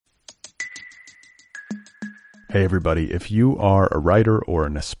Hey everybody, if you are a writer or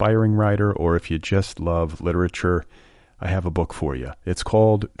an aspiring writer, or if you just love literature, I have a book for you. It's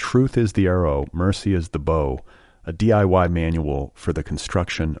called Truth is the Arrow, Mercy is the Bow, a DIY manual for the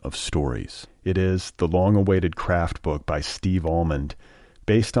construction of stories. It is the long-awaited craft book by Steve Almond,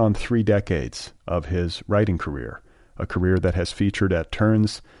 based on 3 decades of his writing career, a career that has featured at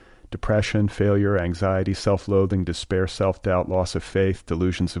turns depression, failure, anxiety, self-loathing, despair, self-doubt, loss of faith,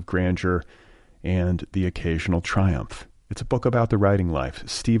 delusions of grandeur, and the occasional triumph. It's a book about the writing life.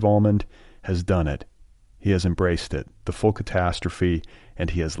 Steve Almond has done it. He has embraced it, the full catastrophe, and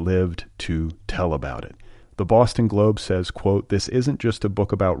he has lived to tell about it. The Boston Globe says, quote, "This isn't just a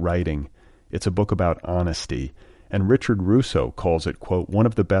book about writing, it's a book about honesty." And Richard Russo calls it, quote, "one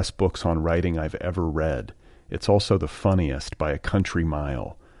of the best books on writing I've ever read. It's also the funniest by a country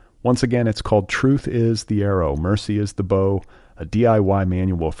mile." Once again, it's called Truth is the Arrow, Mercy is the Bow, a DIY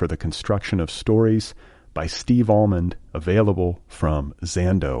manual for the construction of stories by Steve Almond, available from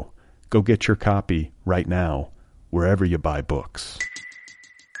Zando. Go get your copy right now, wherever you buy books.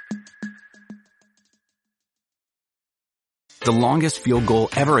 The longest field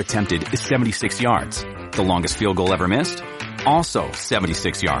goal ever attempted is 76 yards. The longest field goal ever missed? Also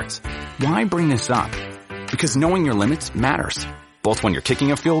 76 yards. Why bring this up? Because knowing your limits matters, both when you're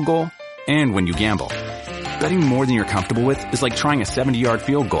kicking a field goal and when you gamble. Betting more than you're comfortable with is like trying a 70-yard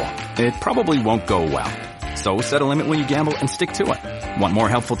field goal. It probably won't go well. So set a limit when you gamble and stick to it. Want more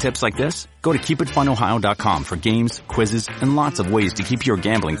helpful tips like this? Go to keepitfunohio.com for games, quizzes, and lots of ways to keep your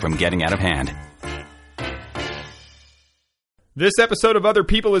gambling from getting out of hand. This episode of Other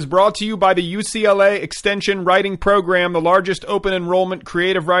People is brought to you by the UCLA Extension Writing Program, the largest open enrollment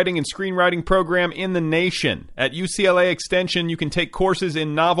creative writing and screenwriting program in the nation. At UCLA Extension, you can take courses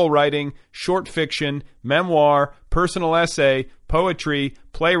in novel writing, short fiction, memoir, personal essay, poetry,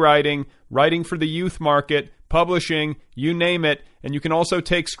 playwriting, writing for the youth market, publishing, you name it, and you can also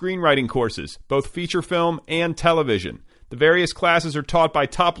take screenwriting courses, both feature film and television. The various classes are taught by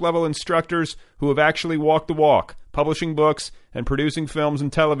top-level instructors who have actually walked the walk, publishing books and producing films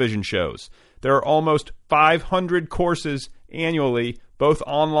and television shows. There are almost 500 courses annually, both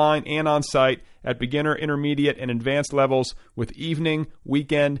online and on-site, at beginner, intermediate, and advanced levels, with evening,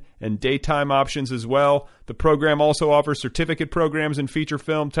 weekend, and daytime options as well. The program also offers certificate programs in feature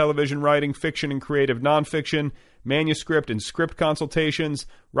film, television writing, fiction and creative nonfiction, manuscript and script consultations,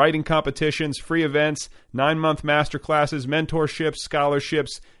 writing competitions, free events, 9-month master classes, mentorships,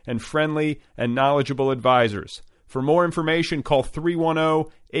 scholarships, and friendly and knowledgeable advisors. For more information, call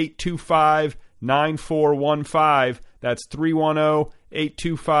 310-825-9415. That's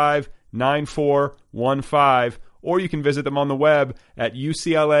 310-825-9415. Or you can visit them on the web at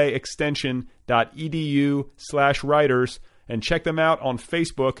uclaextension.edu/writers and check them out on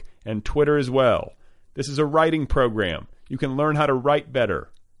Facebook and Twitter as well. This is a writing program. You can learn how to write better.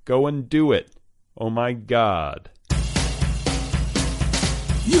 Go and do it. Oh my God.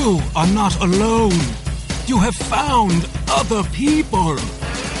 You are not alone. You have found other people.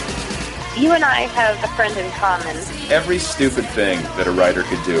 You and I have a friend in common. Every stupid thing that a writer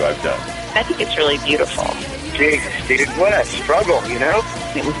could do, I've done. I think it's really beautiful. Jake, did what? A struggle, you know?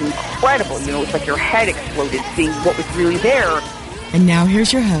 It was incredible. You know, it's like your head exploded seeing what was really there. And now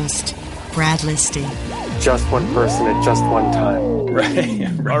here's your host, Brad Listy. Just one person at just one time. Right.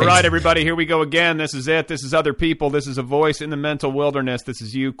 All right, everybody, here we go again. This is it. This is Other People. This is a voice in the mental wilderness. This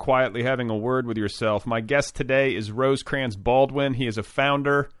is you quietly having a word with yourself. My guest today is Rosecrans Baldwin. He is a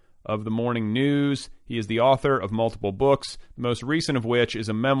founder of the Morning News. He is the author of multiple books, the most recent of which is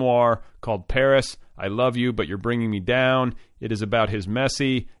a memoir called Paris, I Love You, But You're Bringing Me Down. It is about his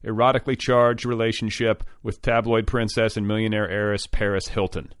messy, erotically charged relationship with tabloid princess and millionaire heiress Paris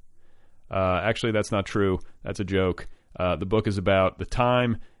Hilton. Actually, that's not true. That's a joke. The book is about the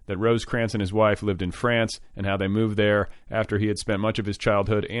time that Rosecrans and his wife lived in France and how they moved there after he had spent much of his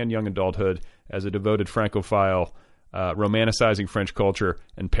childhood and young adulthood as a devoted Francophile, romanticizing French culture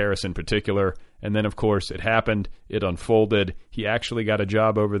and Paris in particular. And then, of course, it happened. It unfolded. He actually got a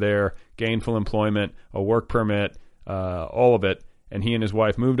job over there, gainful employment, a work permit, all of it. And he and his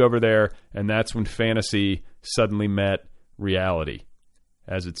wife moved over there, and that's when fantasy suddenly met reality,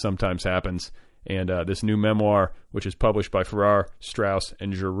 as it sometimes happens. And this new memoir, which is published by Farrar, Straus,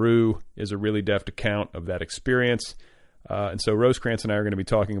 and Giroux, is a really deft account of that experience. And so Rosecrans and I are going to be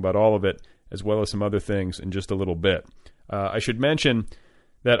talking about all of it, as well as some other things in just a little bit. I should mention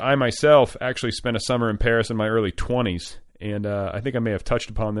that I myself actually spent a summer in Paris in my early 20s, and I think I may have touched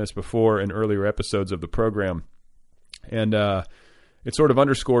upon this before in earlier episodes of the program. And it sort of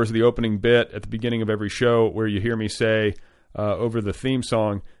underscores the opening bit at the beginning of every show where you hear me say over the theme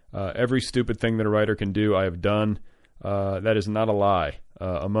song, Every stupid thing that a writer can do, I have done. That is not a lie.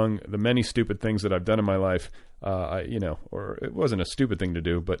 Among the many stupid things that I've done in my life, or it wasn't a stupid thing to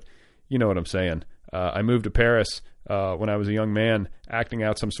do, but you know what I'm saying. I moved to Paris when I was a young man, acting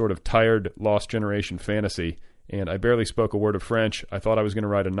out some sort of tired, lost generation fantasy, and I barely spoke a word of French. I thought I was going to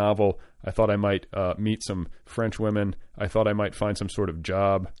write a novel. I thought I might meet some French women. I thought I might find some sort of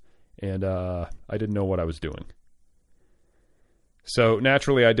job, and I didn't know what I was doing. So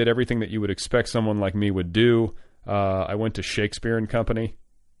naturally, I did everything that you would expect someone like me would do. I went to Shakespeare and Company,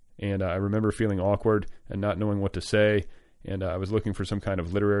 and I remember feeling awkward and not knowing what to say, and I was looking for some kind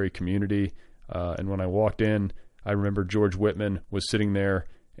of literary community, and when I walked in, I remember George Whitman was sitting there,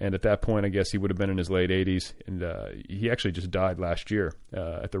 and at that point, I guess he would have been in his late 80s, and he actually just died last year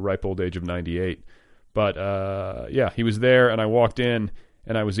at the ripe old age of 98. But yeah, he was there, and I walked in,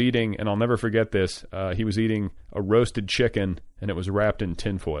 and I was eating, and I'll never forget this, he was eating a roasted chicken, and it was wrapped in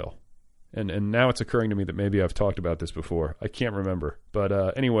tinfoil. And now it's occurring to me that maybe I've talked about this before. I can't remember.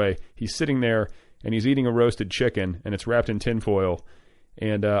 But anyway, he's sitting there, and he's eating a roasted chicken, and it's wrapped in tinfoil.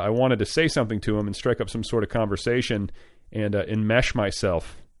 And I wanted to say something to him and strike up some sort of conversation and enmesh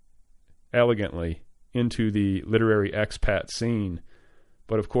myself elegantly into the literary expat scene.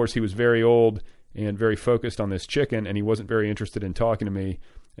 But of course, he was very old and very focused on this chicken, and he wasn't very interested in talking to me.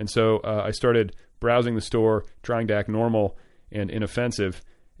 And so I started browsing the store, trying to act normal and inoffensive.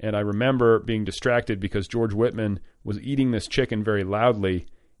 And I remember being distracted because George Whitman was eating this chicken very loudly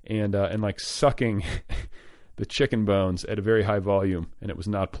and like sucking the chicken bones at a very high volume. And it was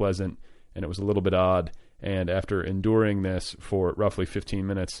not pleasant, and it was a little bit odd. And after enduring this for roughly 15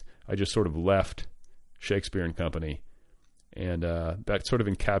 minutes, I just sort of left Shakespeare and Company. And that sort of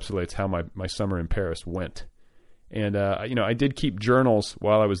encapsulates how my summer in Paris went. And, I did keep journals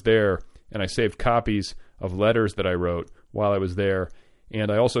while I was there, and I saved copies of letters that I wrote while I was there. And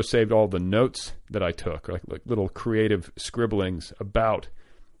I also saved all the notes that I took, like little creative scribblings about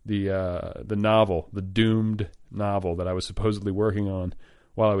the novel, the doomed novel that I was supposedly working on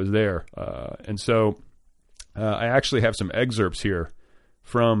while I was there. And so I actually have some excerpts here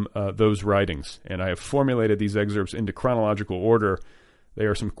from those writings, and I have formulated these excerpts into chronological order. They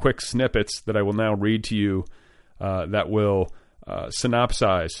are some quick snippets that I will now read to you that will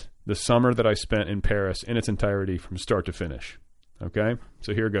synopsize the summer that I spent in Paris in its entirety from start to finish. Okay,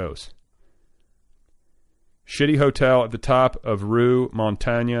 so here goes. Shitty hotel at the top of Rue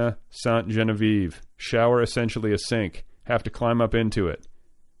Montagne Sainte-Geneviève. Shower essentially a sink. Have to climb up into it.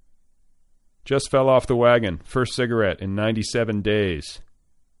 Just fell off the wagon. First cigarette in 97 days.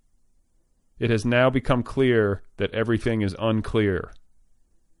 It has now become clear that everything is unclear.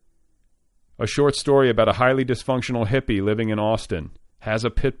 A short story about a highly dysfunctional hippie living in Austin. Has a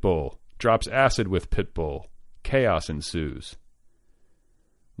pit bull. Drops acid with pit bull. Chaos ensues.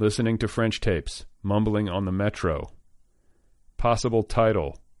 Listening to French tapes, mumbling on the metro. Possible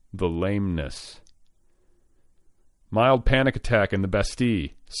title, The Lameness. Mild panic attack in the Bastille,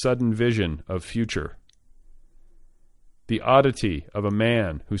 sudden vision of future. The oddity of a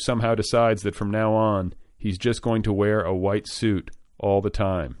man who somehow decides that from now on, he's just going to wear a white suit all the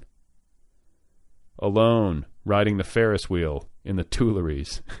time. Alone, riding the Ferris wheel in the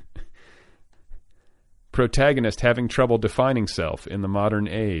Tuileries. Protagonist having trouble defining self in the modern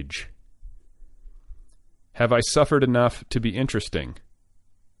age. Have I suffered enough to be interesting?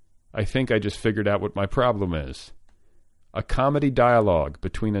 I think I just figured out what my problem is. A comedy dialogue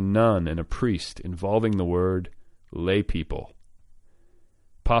between a nun and a priest involving the word lay people.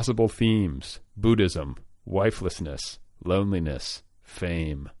 Possible themes: Buddhism, wifelessness, loneliness,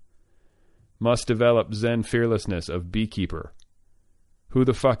 fame. Must develop Zen fearlessness of beekeeper. Who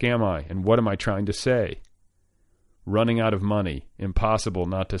the fuck am I, and what am I trying to say? Running out of money, impossible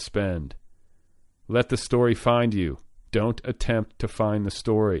not to spend. Let the story find you. Don't attempt to find the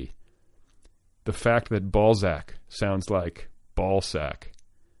story. The fact that Balzac sounds like ballsack.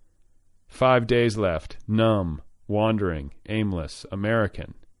 5 days left, numb, wandering, aimless,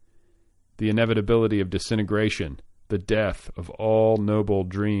 American. The inevitability of disintegration, the death of all noble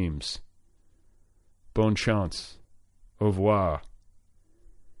dreams. Bonne chance. Au revoir.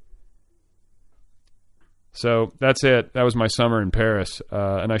 So that's it. That was my summer in Paris.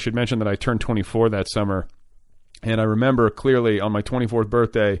 And I should mention that I turned 24 that summer. And I remember clearly on my 24th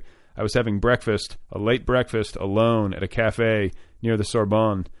birthday, I was having breakfast, a late breakfast, alone at a cafe near the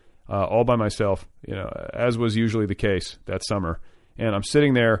Sorbonne, all by myself, as was usually the case that summer. And I'm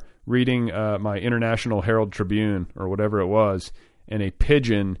sitting there reading my International Herald Tribune, or whatever it was, and a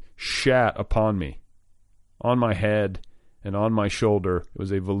pigeon shat upon me, on my head and on my shoulder. It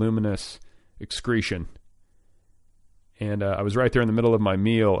was a voluminous excretion. And I was right there in the middle of my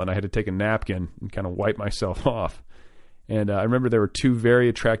meal, and I had to take a napkin and kind of wipe myself off. And I remember there were two very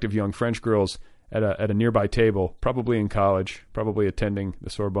attractive young French girls at a nearby table, probably in college, probably attending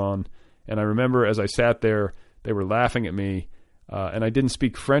the Sorbonne. And I remember as I sat there, they were laughing at me, and I didn't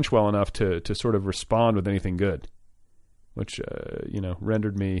speak French well enough to sort of respond with anything good, which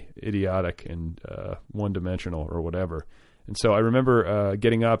rendered me idiotic and one-dimensional or whatever. And so I remember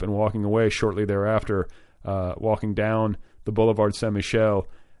getting up and walking away shortly thereafter, walking down the Boulevard Saint-Michel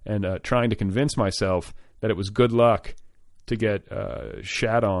and trying to convince myself that it was good luck to get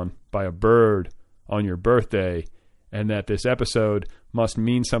shat on by a bird on your birthday, and that this episode must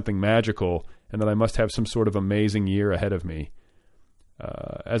mean something magical, and that I must have some sort of amazing year ahead of me,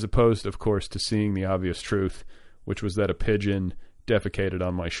 as opposed, of course, to seeing the obvious truth, which was that a pigeon defecated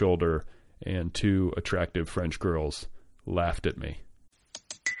on my shoulder and two attractive French girls laughed at me.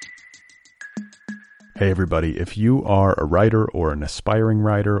 Hey everybody, if you are a writer or an aspiring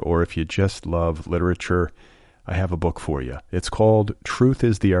writer, or if you just love literature, I have a book for you. It's called Truth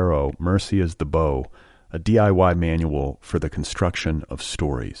is the Arrow, Mercy is the Bow, a DIY manual for the construction of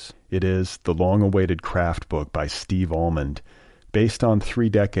stories. It is the long-awaited craft book by Steve Almond, based on 3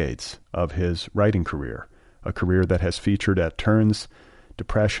 decades of his writing career, a career that has featured at turns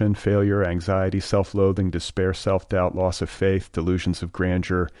depression, failure, anxiety, self-loathing, despair, self-doubt, loss of faith, delusions of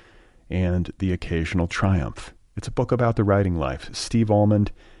grandeur, and the occasional triumph. It's a book about the writing life. Steve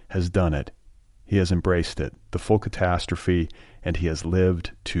Almond has done it. He has embraced it, the full catastrophe, and he has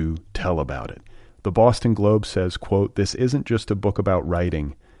lived to tell about it. The Boston Globe says, quote, "This isn't just a book about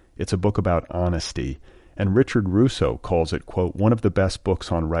writing, it's a book about honesty." And Richard Russo calls it, quote, "one of the best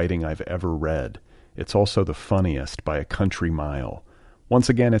books on writing I've ever read. It's also the funniest by a country mile." Once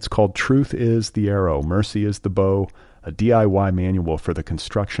again, it's called Truth is the Arrow, Mercy is the Bow, a DIY manual for the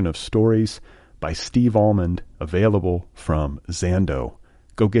construction of stories by Steve Almond, available from Zando.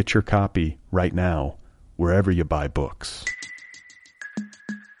 Go get your copy right now, wherever you buy books.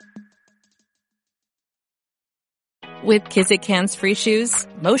 With Kizik hands-free shoes,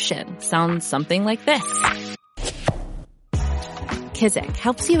 motion sounds something like this. Kizik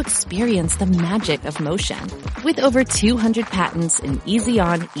helps you experience the magic of motion. With over 200 patents and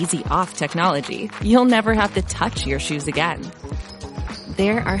easy-on, easy-off technology, you'll never have to touch your shoes again.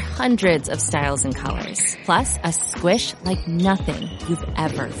 There are hundreds of styles and colors, plus a squish like nothing you've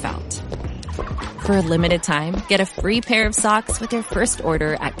ever felt. For a limited time, get a free pair of socks with your first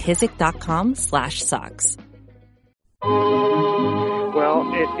order at kizik.com/socks.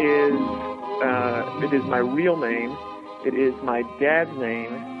 Well, it is my real name. It is my dad's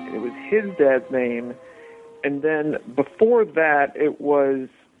name. It was his dad's name. And then before that, it was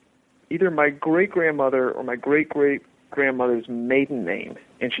either my great-grandmother or my great-great-grandmother's maiden name.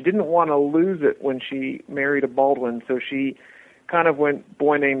 And she didn't want to lose it when she married a Baldwin, so she kind of went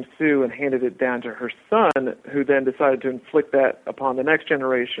boy named Sue and handed it down to her son, who then decided to inflict that upon the next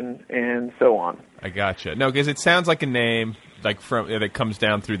generation, and so on. I gotcha. No, because it sounds like a name that comes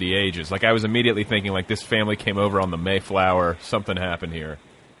down through the ages. Like I was immediately thinking, like this family came over on the Mayflower. Something happened here.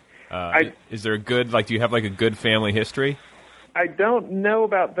 Is there a good? Like, do you have like a good family history? I don't know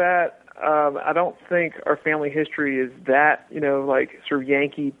about that. I don't think our family history is that like sort of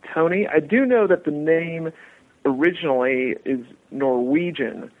Yankee Tony. I do know that the name originally is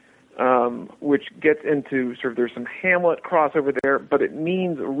Norwegian, which gets into sort of there's some Hamlet crossover there, but it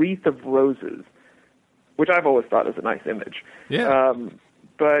means wreath of roses, which I've always thought is a nice image. Yeah.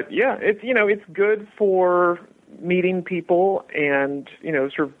 But yeah, it's good for meeting people and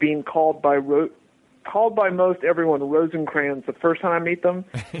sort of being called by most everyone Rosecrans the first time I meet them.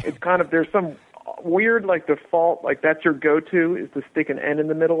 It's kind of there's some weird like default like that's your go-to is to stick an N in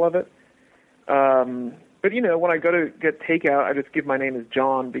the middle of it. But when I go to get takeout, I just give my name as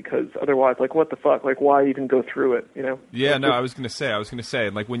John because otherwise, like, what the fuck? Like, why even go through it? Yeah, no, I was gonna say,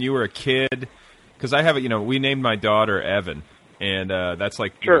 like when you were a kid, because I have we named my daughter Evan, and that's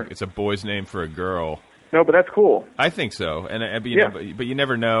like sure. It's a boy's name for a girl. No, but that's cool. I think so, and yeah. But you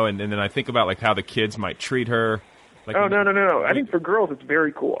never know, and then I think about like how the kids might treat her. Like, oh no! I think for girls it's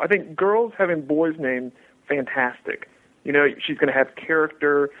very cool. I think girls having boys' names fantastic. She's going to have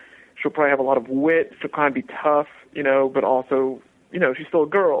character. She'll probably have a lot of wit. She'll kind of be tough, but also, she's still a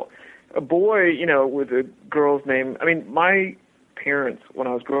girl. A boy, with a girl's name. I mean, my parents, when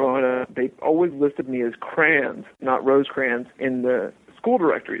I was growing up, they always listed me as Crans, not Rosecrans, in the school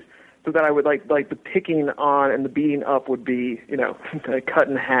directories. So that I would like the picking on and the beating up would be, cut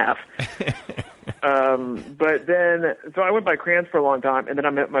in half. But then, so I went by Crans for a long time, and then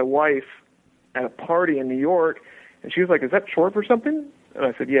I met my wife at a party in New York, and she was like, "Is that short for something?" And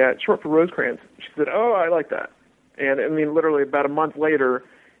I said, "Yeah, it's short for Rosecrans." She said, "Oh, I like that." And I mean, literally about a month later,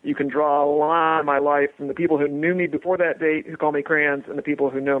 you can draw a line in my life from the people who knew me before that date who call me Crans and the people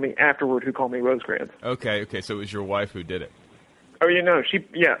who know me afterward who call me Rosecrans. Okay, so it was your wife who did it. Oh,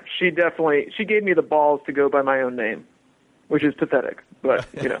 she definitely, she gave me the balls to go by my own name, which is pathetic, but,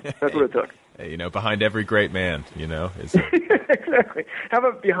 that's what it took. Hey, behind every great man, is Exactly. How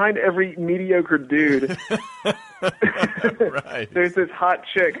about behind every mediocre dude? Right. There's this hot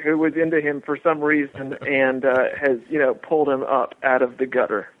chick who was into him for some reason and has, pulled him up out of the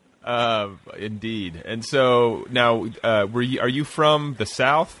gutter. Indeed. And so now, are you from the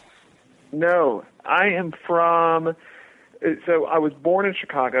South? No, I am from. So I was born in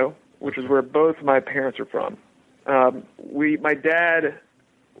Chicago, which is where both my parents are from. My dad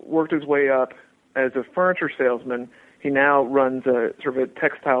worked his way up as a furniture salesman. He now runs a sort of a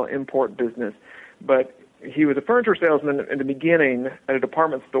textile import business, but he was a furniture salesman in the beginning at a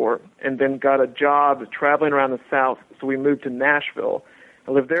department store and then got a job traveling around the South, so we moved to Nashville.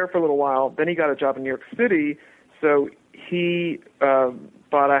 I lived there for a little while. Then he got a job in New York City, so he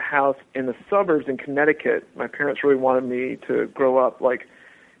bought a house in the suburbs in Connecticut. My parents really wanted me to grow up like,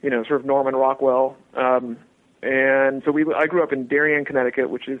 sort of Norman Rockwell. And so I grew up in Darien,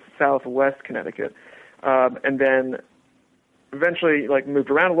 Connecticut, which is southwest Connecticut. And then eventually moved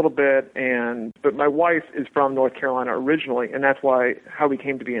around a little bit, but my wife is from North Carolina originally, and that's how we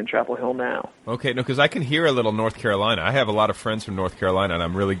came to be in Chapel Hill now. Okay, no, because I can hear a little North Carolina. I have a lot of friends from North Carolina, and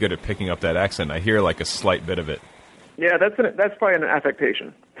I'm really good at picking up that accent. I hear a slight bit of it. Yeah, that's probably an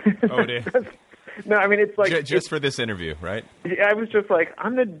affectation. Oh, it is? No, I mean, it's like... Just for this interview, right? Yeah, I was just like,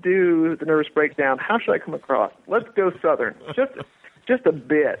 I'm going to do the nervous breakdown. How should I come across? Let's go Southern. Just a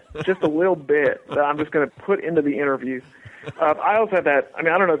bit, just a little bit that I'm just going to put into the interview. I also have that, I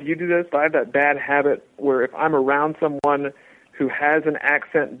don't know if you do this, but I have that bad habit where if I'm around someone who has an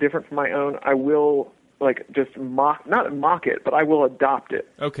accent different from my own, I will just not mock it, but I will adopt it.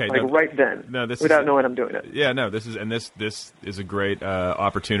 Okay. Right then, without knowing I'm doing it. Yeah, no, this is a great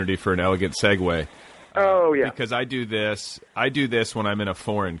opportunity for an elegant segue. Oh, yeah. Because I do this when I'm in a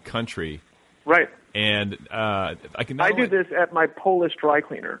foreign country. Right. And I do this at my Polish dry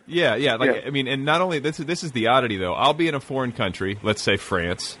cleaner. Yeah. And not only this is the oddity though. I'll be in a foreign country, let's say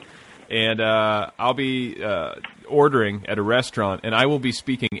France, and I'll be ordering at a restaurant, and I will be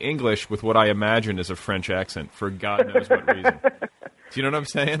speaking English with what I imagine is a French accent for God knows what reason. Do you know what I'm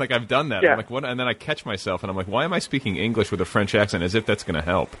saying? I've done that. Yeah. I'm like, what? And then I catch myself, and I'm like, why am I speaking English with a French accent? As if that's going to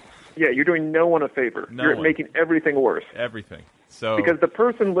help. Yeah, you're doing no one a favor. You're making everything worse. Everything. So because the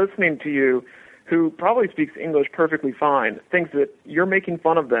person listening to you, who probably speaks English perfectly fine, thinks that you're making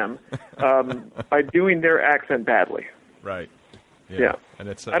fun of them by doing their accent badly. Right. Yeah. And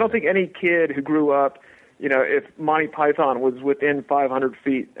it's. I don't think any kid who grew up, if Monty Python was within 500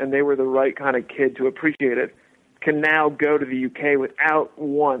 feet and they were the right kind of kid to appreciate it, can now go to the UK without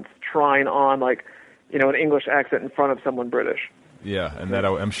once trying on an English accent in front of someone British. Yeah, and that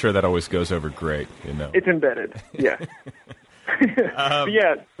I'm sure that always goes over great. It's embedded. Yeah.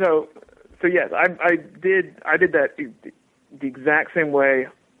 Yeah. So yes, I did that the exact same way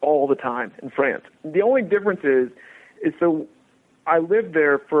all the time in France. The only difference is so I lived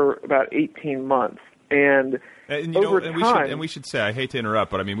there for about 18 months, and over time, we should say, I hate to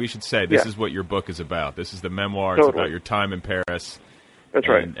interrupt, but we should say this is what your book is about. This is the memoir. It's about your time in Paris. That's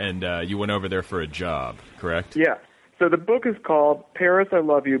right. And you went over there for a job, correct? Yeah. So the book is called Paris, I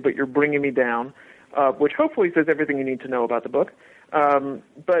Love You, But You're Bringing Me Down, which hopefully says everything you need to know about the book.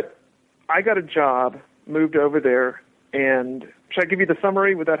 But I got a job, moved over there, and should I give you the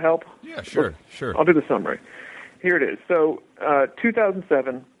summary? Would that help? Yeah, sure. I'll do the summary. Here it is. So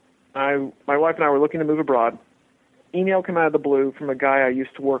 2007, my wife and I were looking to move abroad. Email came out of the blue from a guy I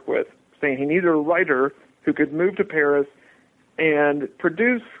used to work with saying he needed a writer who could move to Paris and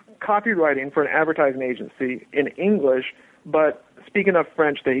produce copywriting for an advertising agency in English, but speak enough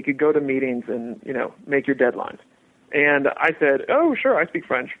French that he could go to meetings and, make your deadlines. And I said, oh, sure, I speak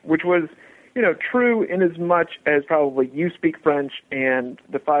French, which was, true in as much as probably you speak French and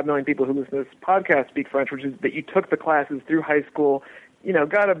the 5 million people who listen to this podcast speak French, which is that you took the classes through high school,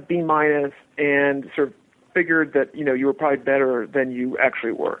 got a B- and sort of figured that, you were probably better than you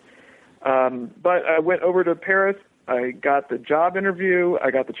actually were. But I went over to Paris. I got the job interview.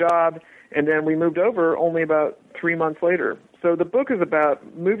 I got the job. And then we moved over only about 3 months later. So the book is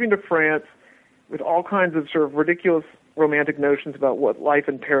about moving to France with all kinds of sort of ridiculous romantic notions about what life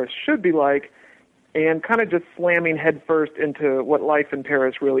in Paris should be like, and kind of just slamming headfirst into what life in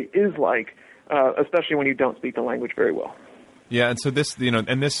Paris really is like, especially when you don't speak the language very well. Yeah, and so this,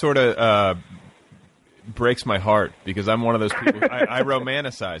 and this sort of breaks my heart because I'm one of those people. I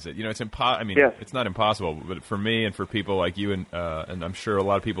romanticize it. You know, it's I mean, it's not impossible, but for me and for people like you and I'm sure a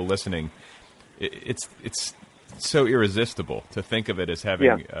lot of people listening, it's so irresistible to think of it as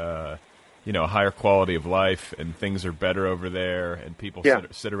having you know, a higher quality of life and things are better over there and people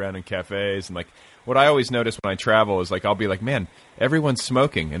sit around in cafes and like. What I always notice when I travel is like I'll be like, man, everyone's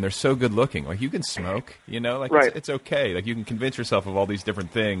smoking and they're so good looking. Like you can smoke, you know, like it's okay. Like you can convince yourself of all these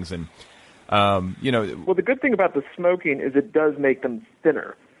different things, and you know. Well, the good thing about the smoking is it does make them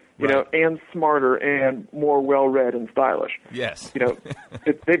thinner, you know, and smarter and more well-read and stylish. Yes, you know,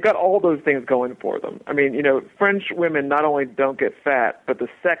 they've got all those things going for them. I mean, you know, French women not only don't get fat, but the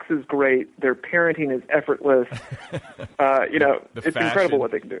sex is great. Their parenting is effortless. You know, it's fashion. Incredible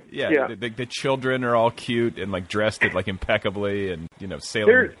what they can do. Yeah. The children are all cute and like dressed like impeccably, and you know,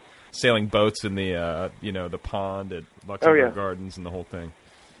 sailing boats in the you know, the pond at Luxembourg Gardens and the whole thing.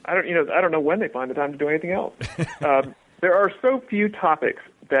 I don't know when they find the time to do anything else. There are so few topics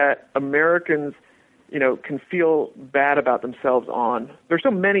that Americans, you know, can feel bad about themselves on. There's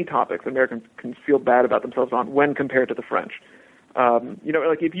so many topics Americans can feel bad about themselves on when compared to the French. You know,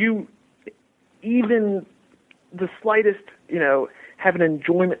 like if you even the slightest, you know, have an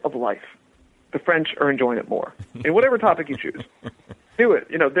enjoyment of life, the French are enjoying it more. In whatever topic you choose, do it.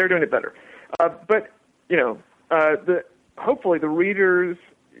 You know, they're doing it better. But you know, hopefully the readers,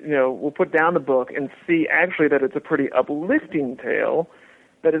 you know, will put down the book and see actually that it's a pretty uplifting tale.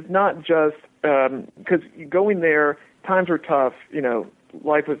 That is not just because going there, times were tough. You know,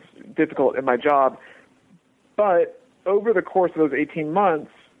 life was difficult in my job. But over the course of those 18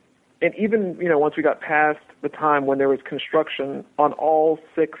 months, and even, you know, once we got past the time when there was construction on all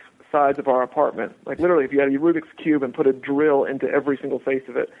 6 sides of our apartment, like literally if you had a Rubik's Cube and put a drill into every single face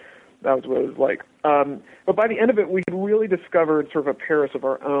of it, that was what it was like. But by the end of it, we really discovered sort of a Paris of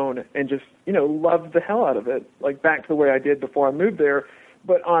our own and just, you know, loved the hell out of it, like back to the way I did before I moved there,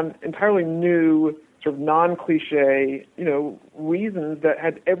 but on entirely new, sort of non-cliche, you know, reasons that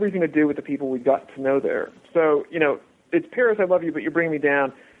had everything to do with the people we got to know there. So, you know, it's Paris, I love you, but you're bringing me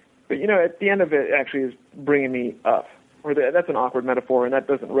down. But, you know, at the end of it actually is bringing me up. Or that's an awkward metaphor, and that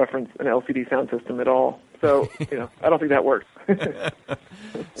doesn't reference an LCD sound system at all. So, you know, I don't think that works.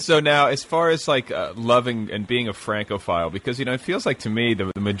 So now, as far as like loving and being a Francophile, because, you know, it feels like to me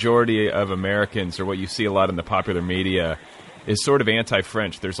the majority of Americans, or what you see a lot in the popular media, is sort of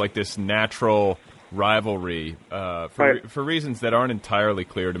anti-French. There's like this natural rivalry for reasons that aren't entirely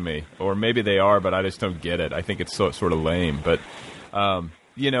clear to me, or maybe they are, but I just don't get it. I think it's sort of lame. But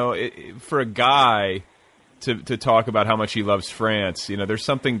you know, for a guy to talk about how much he loves France, you know, there's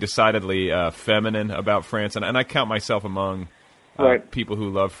something decidedly feminine about France, and I count myself among people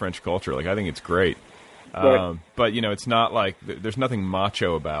who love French culture. Like I think it's great, but you know, it's not like there's nothing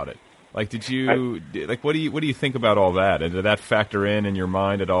macho about it. Like, did you like what do you think about all that? And did that factor in your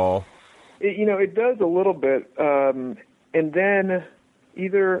mind at all? You know, it does a little bit. And then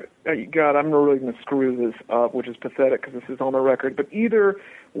either God, I'm really going to screw this up, which is pathetic because this is on the record. But either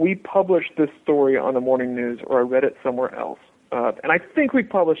we published this story on the morning news, or I read it somewhere else. And I think we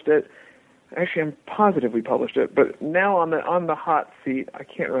published it. Actually, I'm positive we published it. But now on the hot seat, I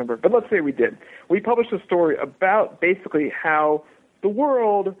can't remember. But let's say we did. We published a story about basically how the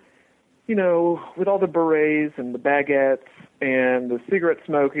world, you know, with all the berets and the baguettes and the cigarette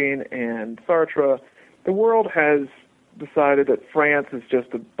smoking and Sartre, the world has decided that France is just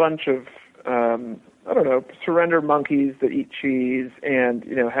a bunch of, I don't know, surrender monkeys that eat cheese and,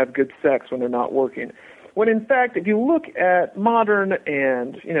 you know, have good sex when they're not working. When in fact, if you look at modern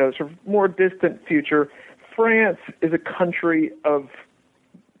and, you know, sort of more distant future, France is a country of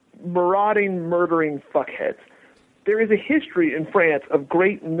marauding, murdering fuckheads. There is a history in France of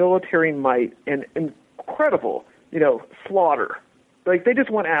great military might and incredible, you know, slaughter. Like, they just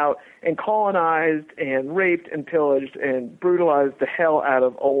went out and colonized and raped and pillaged and brutalized the hell out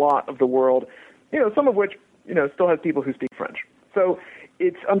of a lot of the world, you know, some of which, you know, still has people who speak French. So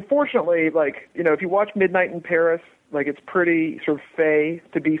it's unfortunately, like, you know, if you watch Midnight in Paris, like, it's pretty sort of fey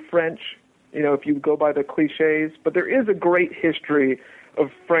to be French, you know, if you go by the cliches. But there is a great history of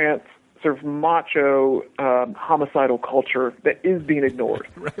France, sort of macho, homicidal culture that is being ignored.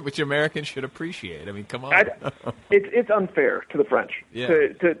 Right, which Americans should appreciate. I mean, come on. It's unfair to the French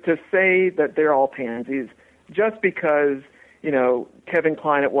to say that they're all pansies just because, you know, Kevin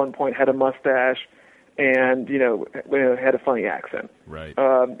Kline at one point had a mustache and, you know, had a funny accent. Right.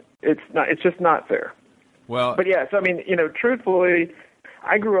 It's just not fair. Well, but yes, I mean, you know, truthfully,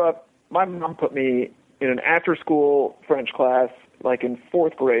 I grew up, my mom put me in an after-school French class, like in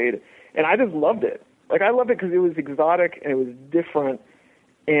 4th grade, and I just loved it. Like, I loved it because it was exotic and it was different,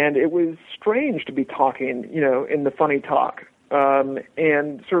 And it was strange to be talking, in the funny talk,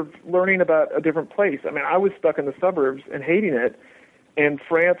 and sort of learning about a different place. I mean, I was stuck in the suburbs and hating it, and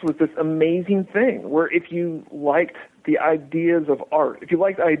France was this amazing thing where if you liked the ideas of art, if you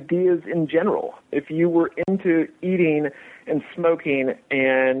liked ideas in general, if you were into eating and smoking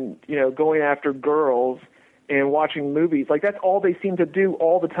and, going after girls and watching movies, like that's all they seem to do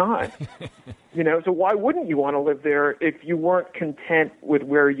all the time. So why wouldn't you want to live there if you weren't content with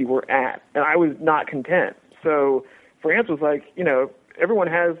where you were at? And I was not content. So France was like, everyone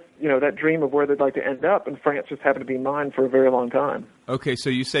has, that dream of where they'd like to end up, and France just happened to be mine for a very long time. Okay, so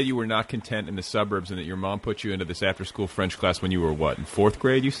you said you were not content in the suburbs and that your mom put you into this after-school French class when you were, what, in fourth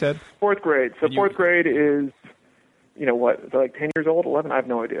grade, you said? Fourth grade. So fourth grade is, what, is it like 10 years old, 11? I have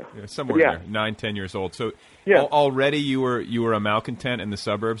no idea. Yeah, somewhere in there, 9, 10 years old. So already you were a malcontent in the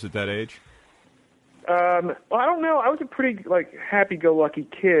suburbs at that age? Well, I don't know. I was a pretty, happy-go-lucky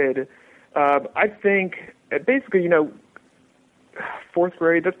kid. I think, basically, fourth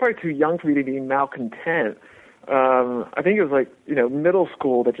grade, that's probably too young for me to be malcontent. I think it was middle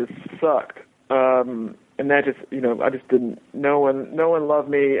school that just sucked. And that just, I just didn't, no one loved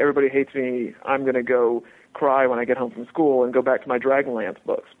me, everybody hates me, I'm going to go cry when I get home from school and go back to my Dragonlance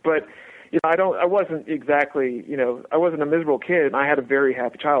books. But, I wasn't exactly, I wasn't a miserable kid, and I had a very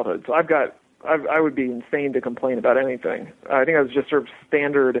happy childhood. So I would be insane to complain about anything. I think I was just sort of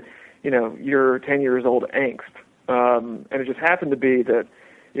standard, you're 10 years old angst. And it just happened to be that,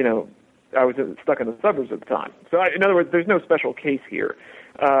 I was stuck in the suburbs at the time. So, in other words, there's no special case here.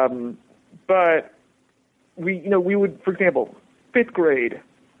 But we would, for example, seventh grade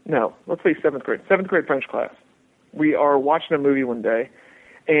French class. We are watching a movie one day,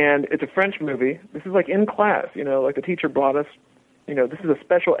 and it's a French movie. This is in class, the teacher brought us, this is a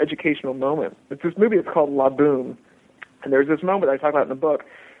special educational moment. It's this movie, it's called La Boom. And there's this moment I talk about in the book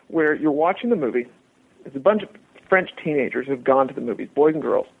where you're watching the movie. It's a bunch of French teenagers who've gone to the movies, boys and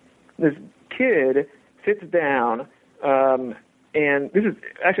girls. This kid sits down, and this is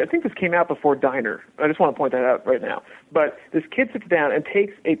actually, I think this came out before Diner. I just want to point that out right now. But this kid sits down and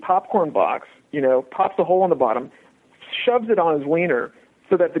takes a popcorn box, pops a hole in the bottom, shoves it on his wiener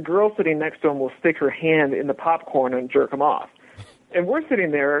so that the girl sitting next to him will stick her hand in the popcorn and jerk him off. And we're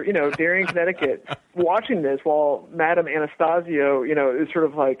sitting there, Darien, Connecticut, watching this while Madame Anastasio, is sort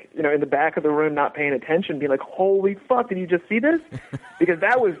of in the back of the room not paying attention, being like, holy fuck, did you just see this? Because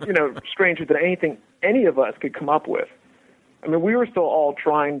that was, stranger than anything any of us could come up with. I mean, we were still all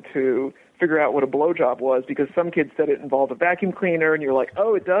trying to figure out what a blowjob was because some kids said it involved a vacuum cleaner, and you're like,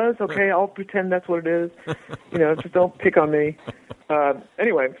 oh, it does? Okay, I'll pretend that's what it is. Just don't pick on me.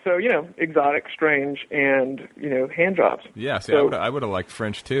 Anyway, so, exotic, strange, and, hand jobs. Yeah, see, so, I would have liked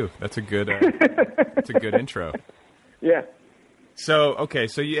French, too. That's a good that's a good intro. Yeah. So, okay,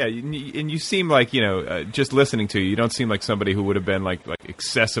 so, yeah, and you seem like, just listening to you, you don't seem like somebody who would have been, like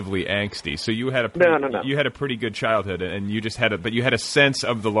excessively angsty. So you had No. You had a pretty good childhood, and you just had but you had a sense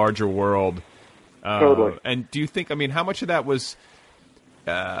of the larger world. Totally. And do you think, how much of that was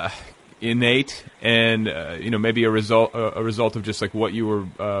innate and maybe a result of just what you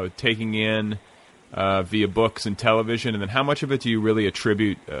were taking in via books and television, and then how much of it do you really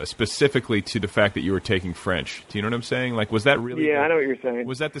attribute specifically to the fact that you were taking French? Do you know what I'm saying? Was that really? Yeah, I know what you're saying.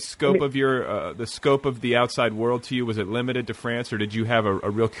 Was that the scope of your the scope of the outside world to you? Was it limited to France, or did you have a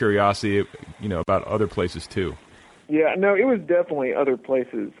real curiosity about other places too? Yeah, no, it was definitely other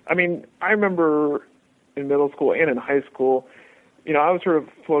places. I remember in middle school and in high school, I was sort of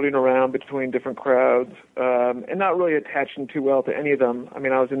floating around between different crowds and not really attaching too well to any of them. I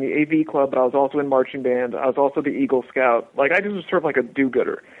was in the AV club, but I was also in marching band. I was also the Eagle Scout. I just was sort of like a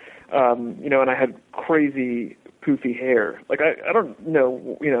do-gooder, and I had crazy poofy hair. I don't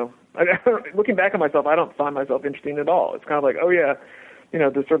know, looking back at myself, I don't find myself interesting at all. It's kind of like, oh yeah,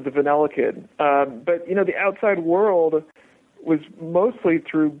 the sort of the vanilla kid. But, the outside world was mostly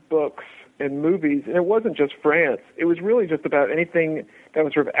through books and movies, and it wasn't just France. It was really just about anything that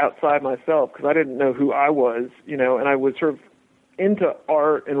was sort of outside myself, because I didn't know who I was, and I was sort of into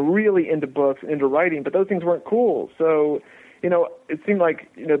art and really into books and into writing, but those things weren't cool. So, it seemed like,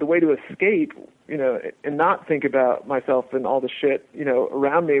 the way to escape, and not think about myself and all the shit,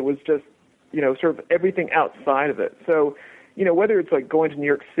 around me was just, sort of everything outside of it. So, whether it's going to New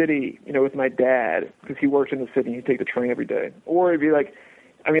York City, with my dad, because he worked in the city, he'd take the train every day, or it'd be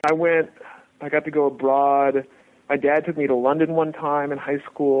I got to go abroad. My dad took me to London one time in high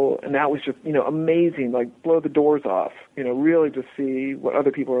school, and that was just, amazing, blow the doors off, really just see what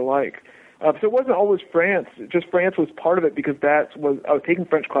other people are like. So it wasn't always France. Just France was part of it because I was taking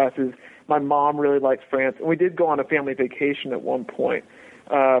French classes. My mom really liked France, and we did go on a family vacation at one point.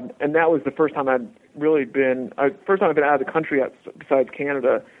 And that was the first time I've been out of the country besides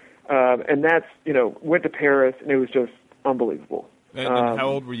Canada. And that's, went to Paris, and it was just unbelievable. And how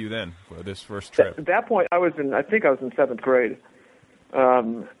old were you then for this first trip? At that point, I think I was in 7th grade.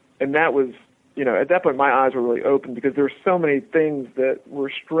 And that was, at that point, my eyes were really open because there were so many things that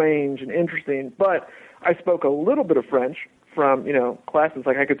were strange and interesting. But I spoke a little bit of French from, classes.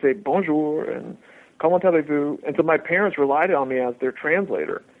 Like I could say bonjour and comment allez-vous. And so my parents relied on me as their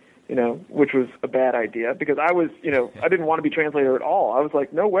translator, which was a bad idea because I was, I didn't want to be translator at all. I was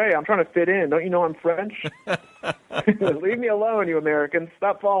like, no way, I'm trying to fit in. Don't you know I'm French? Leave me alone, you Americans.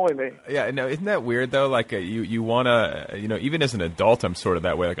 Stop following me. Yeah, no, isn't that weird, though? Like, you want to, even as an adult, I'm sort of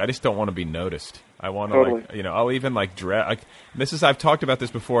that way. Like, I just don't want to be noticed. I want to, totally. I'll even, dress. Like, I've talked about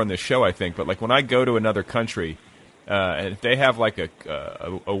this before on this show, I think, but, like, when I go to another country, and if they have, like,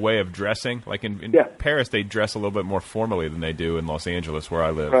 a way of dressing, like in Paris, they dress a little bit more formally than they do in Los Angeles, where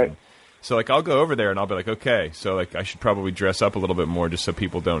I live. Right. And so, like, I'll go over there, and I'll be like, okay, so, like, I should probably dress up a little bit more just so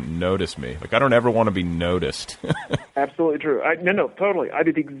people don't notice me. Like, I don't ever want to be noticed. Absolutely true. No, totally. I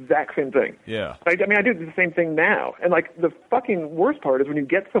did the exact same thing. Yeah. I do the same thing now. And, like, the fucking worst part is when you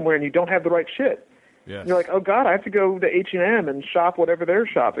get somewhere and you don't have the right shit. Yes. You're like, oh, God, I have to go to H&M and shop whatever they're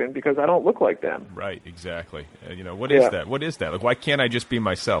shopping because I don't look like them. Right, exactly. What is that? What is that? Like, why can't I just be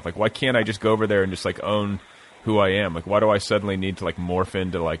myself? Like, why can't I just go over there and just, like, own who I am? Like, why do I suddenly need to, like, morph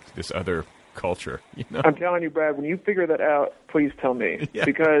into, like, this other culture? I'm telling you, Brad, when you figure that out, please tell me. Yeah.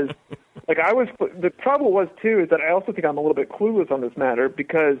 Because, like, the trouble was, too, is that I also think I'm a little bit clueless on this matter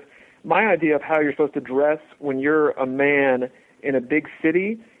because my idea of how you're supposed to dress when you're a man in a big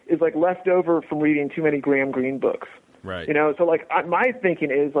city is, like, left over from reading too many Graham Greene books. Right. So, like, my thinking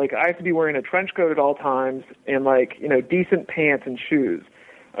is, like, I have to be wearing a trench coat at all times and, like, decent pants and shoes.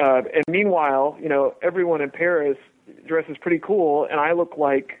 And meanwhile, everyone in Paris dresses pretty cool, and I look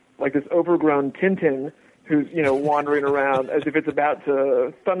like this overgrown Tintin who's, wandering around as if it's about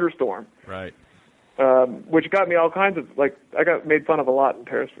to thunderstorm. Right. Which got me all kinds of, like, I got made fun of a lot in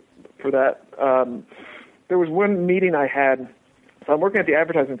Paris for that. There was one meeting I had. So I'm working at the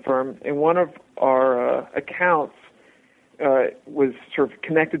advertising firm, and one of our accounts was sort of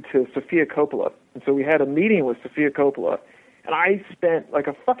connected to Sofia Coppola. And so we had a meeting with Sofia Coppola, and I spent like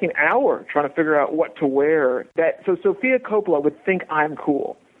a fucking hour trying to figure out what to wear. So Sofia Coppola would think I'm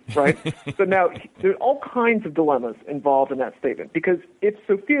cool, right? So now there's all kinds of dilemmas involved in that statement, because if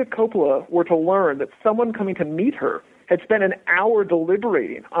Sofia Coppola were to learn that someone coming to meet her had spent an hour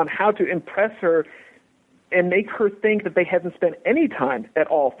deliberating on how to impress her and make her think that they hadn't spent any time at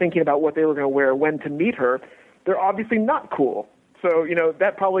all thinking about what they were going to wear when to meet her, they're obviously not cool. So,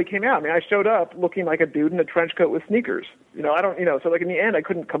 that probably came out. I mean, I showed up looking like a dude in a trench coat with sneakers. So like in the end, I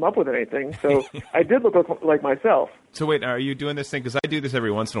couldn't come up with anything. So I did look like myself. So wait, are you doing this thing? Because I do this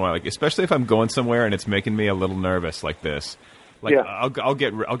every once in a while, like especially if I'm going somewhere and it's making me a little nervous like this. Like I'll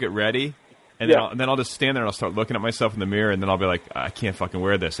get ready. And then I'll just stand there and I'll start looking at myself in the mirror, and then I'll be like, I can't fucking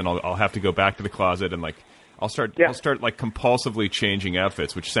wear this, and I'll have to go back to the closet and like I'll start like compulsively changing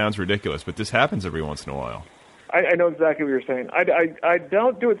outfits, which sounds ridiculous, but this happens every once in a while. I know exactly what you're saying. I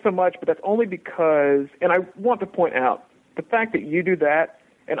don't do it so much, but that's only because, and I want to point out, the fact that you do that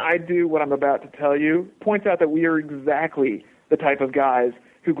and I do what I'm about to tell you points out that we are exactly the type of guys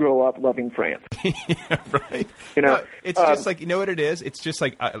who grow up loving France. Yeah, right. It's just like, you know what it is? It's just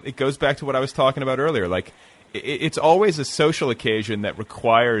like, it goes back to what I was talking about earlier. Like, it's always a social occasion that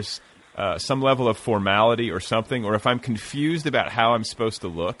requires some level of formality or something, or if I'm confused about how I'm supposed to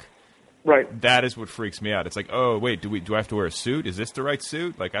look, right, that is what freaks me out. It's like, oh wait, do I have to wear a suit? Is this the right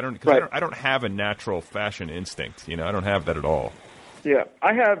suit? Like, I don't have a natural fashion instinct. I don't have that at all. Yeah,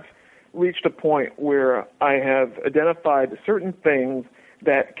 I have reached a point where I have identified certain things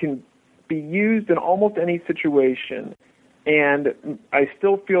that can be used in almost any situation, and I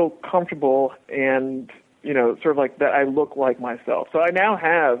still feel comfortable and, sort of like that I look like myself. So I now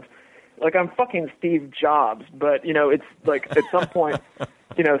have, like, I'm fucking Steve Jobs, but, it's like at some point,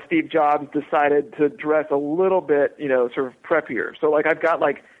 Steve Jobs decided to dress a little bit, sort of preppier. So, like, I've got,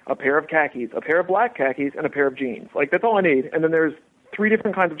 like, a pair of khakis, a pair of black khakis, and a pair of jeans. Like, that's all I need. And then there's 3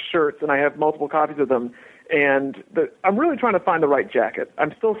 different kinds of shirts, and I have multiple copies of them. And I'm really trying to find the right jacket.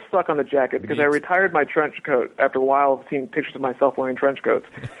 I'm still stuck on the jacket because I retired my trench coat after a while of seeing pictures of myself wearing trench coats.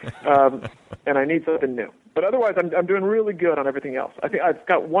 And I need something new. But otherwise, I'm doing really good on everything else. I think I've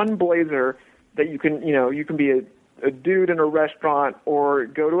got one blazer that you can be a dude in a restaurant or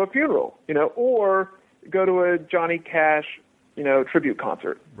go to a funeral, or go to a Johnny Cash, tribute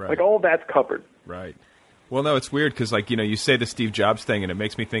concert. Right. Like, all that's covered. Right. Well, no, it's weird because, like, you say the Steve Jobs thing, and it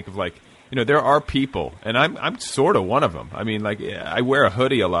makes me think of, like, there are people, and I'm sort of one of them. I mean, like, I wear a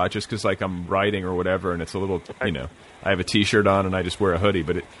hoodie a lot just because, like, I'm writing or whatever, and it's a little, I have a T-shirt on and I just wear a hoodie.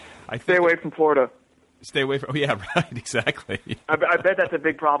 But I stay away from Florida. Stay away from. Oh yeah, right, exactly. I bet that's a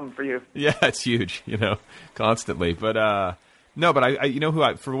big problem for you. Yeah, it's huge. Constantly. But no, but I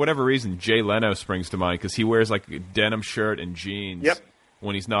who for whatever reason, Jay Leno springs to mind because he wears like a denim shirt and jeans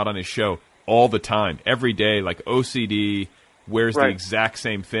when he's not on his show all the time, every day. Like OCD, wears the exact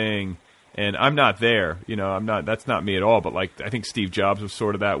same thing. And I'm not there, I'm not. That's not me at all. But like, I think Steve Jobs was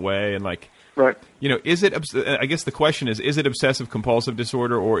sort of that way, and like, is it? I guess the question is it obsessive compulsive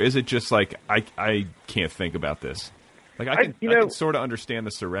disorder, or is it just like I can't think about this? Like I can sort of understand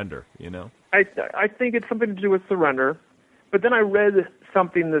the surrender, I think it's something to do with surrender, but then I read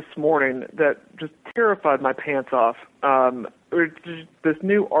something this morning that just terrified my pants off. This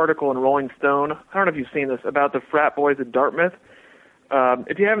new article in Rolling Stone. I don't know if you've seen this about the frat boys at Dartmouth.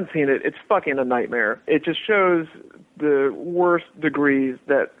 If you haven't seen it, it's fucking a nightmare. It just shows the worst degrees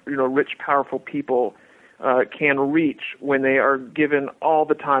that rich, powerful people can reach when they are given all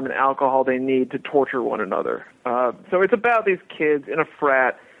the time and alcohol they need to torture one another. So it's about these kids in a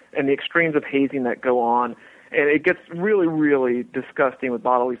frat and the extremes of hazing that go on, and it gets really, really disgusting with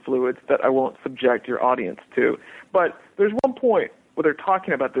bodily fluids that I won't subject your audience to. But there's one point where they're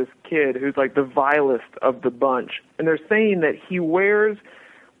talking about this kid who's like the vilest of the bunch, and they're saying that he wears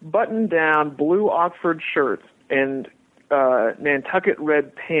button-down blue Oxford shirts and Nantucket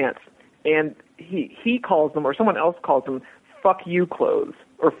red pants, and he calls them, or someone else calls them, fuck you clothes,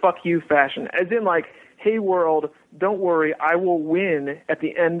 or fuck you fashion, as in like, hey world, don't worry, I will win at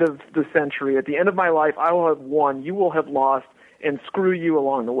the end of the century, at the end of my life, I will have won, you will have lost, and screw you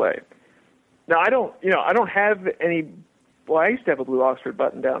along the way. Now I don't have any. Well, I used to have a blue Oxford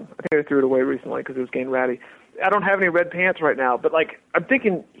button down. I think I threw it away recently because it was getting ratty. I don't have any red pants right now, but like I'm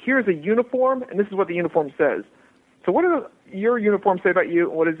thinking, here's a uniform, and this is what the uniform says. So what does your uniform say about you,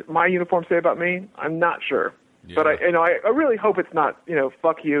 and what does my uniform say about me? I'm not sure. Yeah. But I really hope it's not,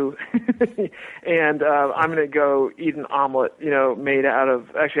 fuck you, and I'm going to go eat an omelet, made out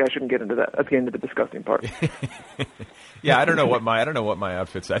of. Actually, I shouldn't get into that. That's getting into the disgusting part. Yeah, I don't know what my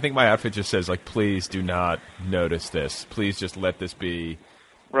outfit says. I think my outfit just says like, please do not notice this. Please just let this be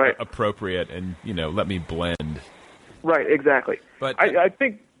appropriate, and let me blend. Right, exactly. But I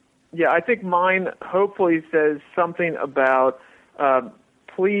think mine hopefully says something about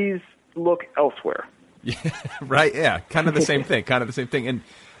please look elsewhere. Yeah, right. Yeah, kind of the same thing. And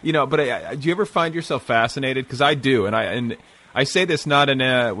but do you ever find yourself fascinated? Because I do, and I say this not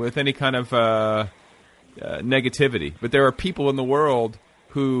with any kind of negativity, but there are people in the world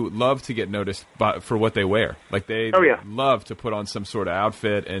who love to get noticed for what they wear. Like they love to put on some sort of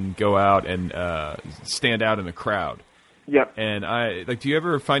outfit and go out and stand out in the crowd. Yep. And do you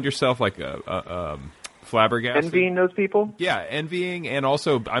ever find yourself like flabbergasted? Envying those people? Yeah, envying, and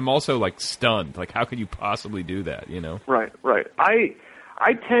I'm also like stunned. Like, how could you possibly do that? Right.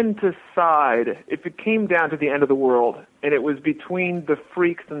 I tend to side, if it came down to the end of the world and it was between the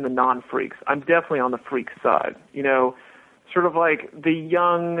freaks and the non-freaks, I'm definitely on the freak side. Sort of like the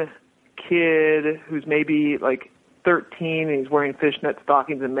young kid who's maybe like 13 and he's wearing fishnet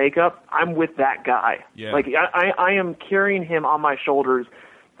stockings and makeup. I'm with that guy. Yeah. Like I am carrying him on my shoulders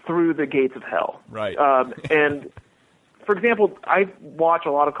through the gates of hell. Right. And for example, I watch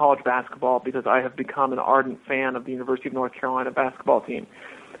a lot of college basketball because I have become an ardent fan of the University of North Carolina basketball team.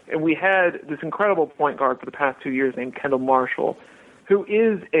 And we had this incredible point guard for the past 2 years named Kendall Marshall, who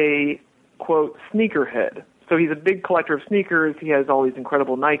is a, quote, sneakerhead. So he's a big collector of sneakers. He has all these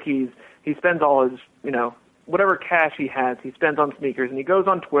incredible Nikes. He spends all his, whatever cash he has, he spends on sneakers. And he goes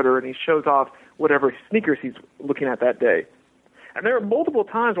on Twitter and he shows off whatever sneakers he's looking at that day. And there are multiple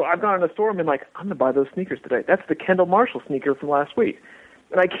times where I've gone in a store and been like, I'm going to buy those sneakers today. That's the Kendall Marshall sneaker from last week.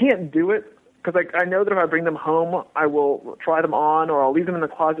 And I can't do it because I know that if I bring them home, I will try them on, or I'll leave them in the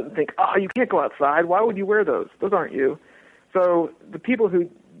closet and think, you can't go outside. Why would you wear those? Those aren't you. So the people who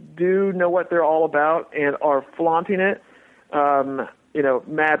do know what they're all about and are flaunting it,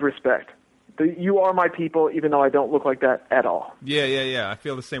 mad respect. You are my people, even though I don't look like that at all. Yeah. I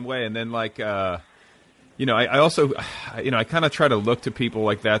feel the same way. And then I also, I kind of try to look to people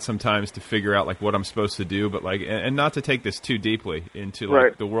like that sometimes to figure out like what I'm supposed to do, but and not to take this too deeply into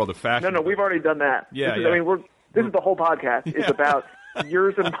like the world of fashion. No, we've already done that. Yeah, this is the whole podcast. It's about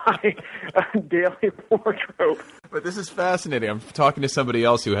yours and my daily wardrobe. But this is fascinating. I'm talking to somebody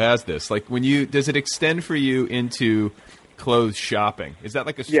else who has this. Like, does it extend for you into clothes shopping? Is that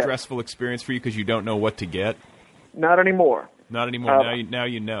like a stressful experience for you because you don't know what to get? Not anymore. Not anymore. Now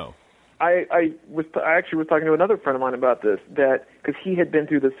you know. I actually was talking to another friend of mine about this, that because he had been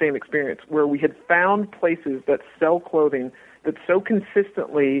through the same experience where we had found places that sell clothing that so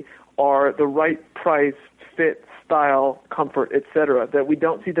consistently are the right price, fit, style, comfort, etc., that we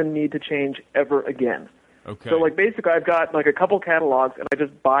don't see the need to change ever again. Okay. So like basically I've got like a couple catalogs and I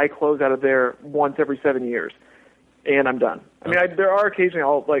just buy clothes out of there once every 7 years, and I'm done. I mean, there are occasionally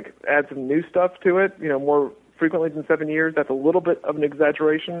I'll like add some new stuff to it, more frequently than 7 years. That's a little bit of an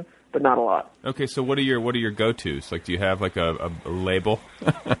exaggeration, but not a lot. Okay, so what are your go-tos? Like, do you have like a label?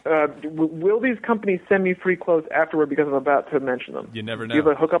 Will these companies send me free clothes afterward because I'm about to mention them? You never know. Do you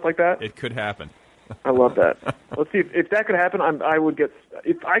have a hookup like that? It could happen. I love that. Let's see if that could happen. I would get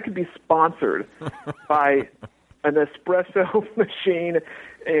if I could be sponsored by an espresso machine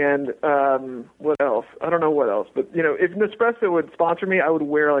and what else? I don't know what else, but if Nespresso would sponsor me, I would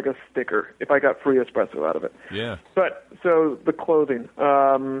wear like a sticker if I got free espresso out of it. Yeah. But so the clothing.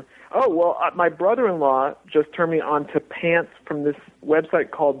 My brother-in-law just turned me on to pants from this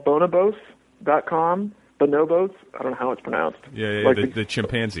website called bonobos.com. Bonobos. I don't know how it's pronounced. Yeah, like the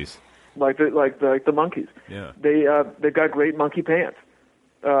chimpanzees. Like the monkeys. Yeah. They've got great monkey pants.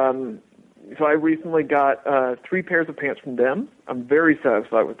 So I recently got 3 pairs of pants from them. I'm very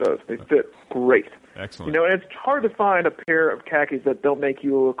satisfied with those. They fit great. Excellent. And it's hard to find a pair of khakis that don't make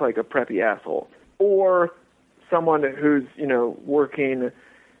you look like a preppy asshole, or someone who's working,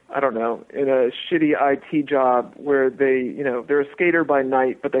 I don't know, in a shitty IT job where they're a skater by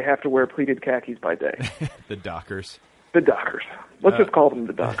night, but they have to wear pleated khakis by day. The Dockers. The Dockers. Let's just call them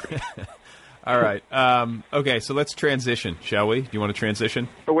the Dockers. All right. Okay, so let's transition, shall we? Do you want to transition?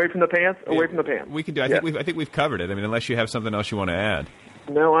 Away from the pants? Away from the pants. We can do. I think we've covered it. I mean, unless you have something else you want to add.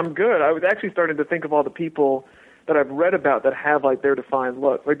 No, I'm good. I was actually starting to think of all the people that I've read about that have like their defined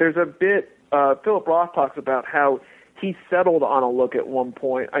look. Like there's a bit Philip Roth talks about how he settled on a look at one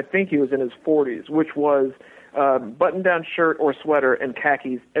point. I think he was in his 40s, which was button-down shirt or sweater and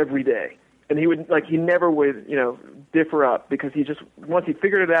khakis every day. And he never would, differ up because once he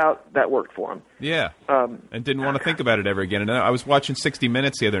figured it out, that worked for him. Yeah. And didn't want to think about it ever again. And I was watching 60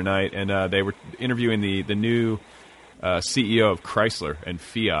 Minutes the other night, and they were interviewing the new CEO of Chrysler and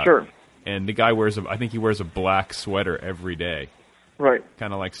Fiat. Sure. And the guy wears a black sweater every day. Right.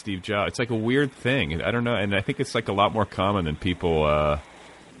 Kind of like Steve Jobs. It's like a weird thing. I don't know. And I think it's like a lot more common than people,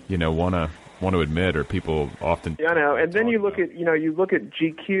 want to admit, or people often. Yeah, I know. And then you look at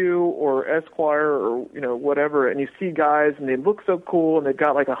GQ or Esquire or whatever, and you see guys and they look so cool and they've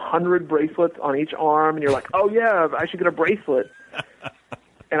got like 100 bracelets on each arm, and you're like, oh yeah, I should get a bracelet.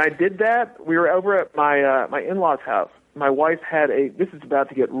 And I did that. We were over at my in-laws' house. My wife had this is about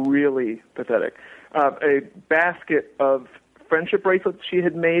to get really pathetic, a basket of friendship bracelets she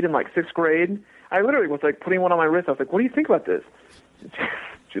had made in like 6th grade. I literally was like putting one on my wrist. I was like, what do you think about this?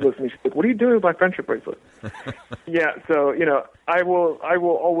 She looks at me. She's like, "What are you doing with my friendship bracelet?" Yeah, so I will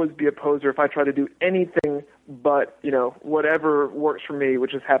always be a poser if I try to do anything but whatever works for me,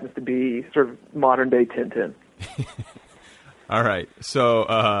 which just happens to be sort of modern day Tintin. All right,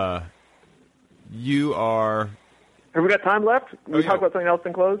 so you are. Have we got time left? Can we talk about something else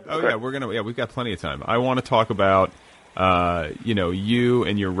and close? Oh okay. Yeah, we've got plenty of time. I want to talk about you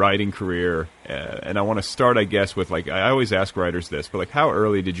and your writing career, and I want to start, I guess, with I always ask writers this, but how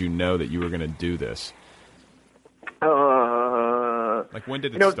early did you know that you were going to do this? When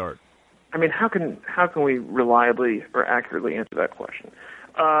did it start? I mean, how can we reliably or accurately answer that question?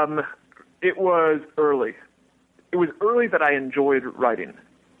 It was early. It was early that I enjoyed writing.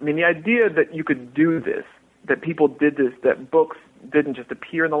 I mean, the idea that you could do this, that people did this, that books didn't just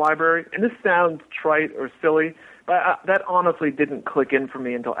appear in the library, and this sounds trite or silly, but that honestly didn't click in for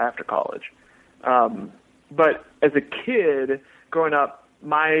me until after college. But as a kid, growing up,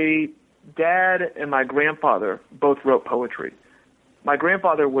 my dad and my grandfather both wrote poetry. My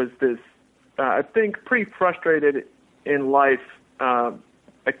grandfather was this, I think, pretty frustrated in life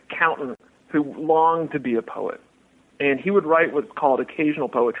accountant who longed to be a poet. And he would write what's called occasional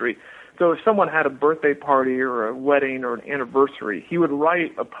poetry. So if someone had a birthday party or a wedding or an anniversary, he would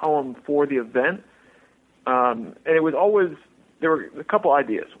write a poem for the event. And it was always, there were a couple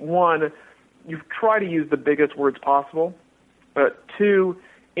ideas. One, you try to use the biggest words possible. Two,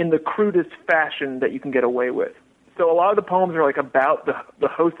 in the crudest fashion that you can get away with. So a lot of the poems are about the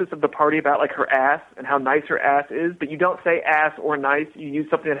hostess of the party, about her ass and how nice her ass is, but you don't say ass or nice. You use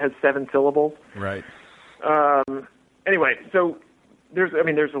something that has 7 syllables. Right. Anyway, so there's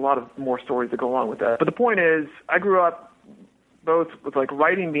a lot of more stories that go along with that. But the point is, I grew up both with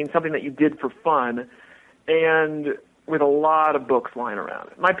writing being something that you did for fun, and with a lot of books lying around.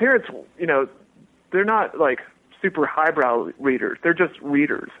 My parents, they're not super highbrow readers. They're just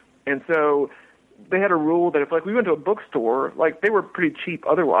readers. And so they had a rule that if like we went to a bookstore, like they were pretty cheap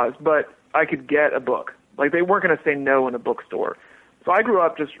otherwise, but I could get a book. Like they weren't going to say no in a bookstore. So I grew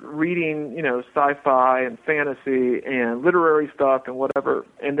up just reading, sci-fi and fantasy and literary stuff and whatever.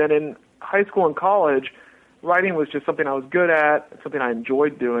 And then in high school and college, writing was just something I was good at, something I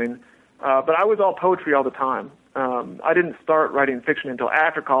enjoyed doing. But I was all poetry all the time. I didn't start writing fiction until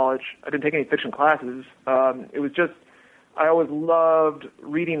after college. I didn't take any fiction classes. It was just, I always loved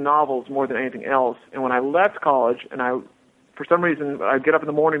reading novels more than anything else. And when I left college, and for some reason, I'd get up in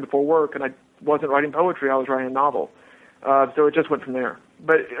the morning before work, and I wasn't writing poetry, I was writing a novel. So it just went from there.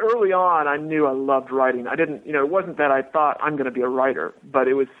 But early on, I knew I loved writing. I didn't, it wasn't that I thought I'm going to be a writer, but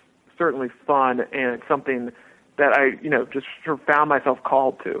it was certainly fun and something that I, just sort of found myself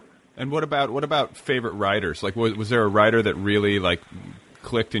called to. And what about favorite writers? Like, was there a writer that really like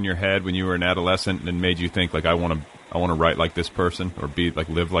clicked in your head when you were an adolescent and made you think like I want to write like this person or be like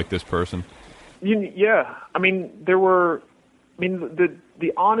live like this person? Yeah, I mean the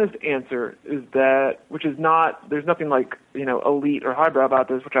honest answer is that, which is not, there's nothing like elite or highbrow about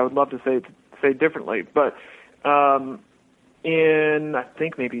this, which I would love to say differently. But in I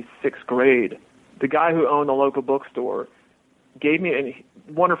think maybe sixth grade, the guy who owned the local bookstore gave me a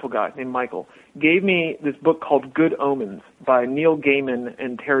wonderful guy named Michael, gave me this book called Good Omens by Neil Gaiman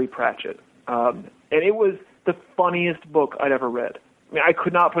and Terry Pratchett. And it was the funniest book I'd ever read. I mean, I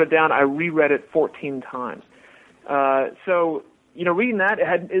could not put it down. I reread it 14 times. So, reading that,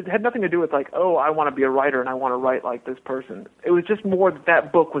 it had nothing to do with like, oh, I want to be a writer and I want to write like this person. It was just more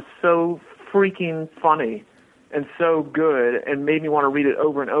that book was so freaking funny and so good and made me want to read it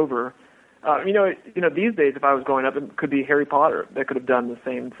over and over. These days, if I was growing up, it could be Harry Potter that could have done the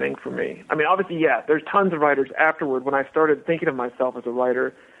same thing for me. I mean, obviously, yeah, there's tons of writers afterward when I started thinking of myself as a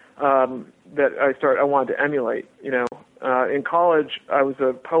writer that I wanted to emulate. In college, I was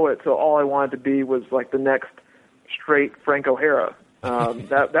a poet, so all I wanted to be was like the next straight Frank O'Hara.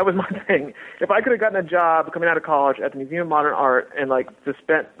 That was my thing. If I could have gotten a job coming out of college at the Museum of Modern Art and like just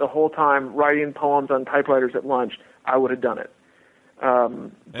spent the whole time writing poems on typewriters at lunch, I would have done it.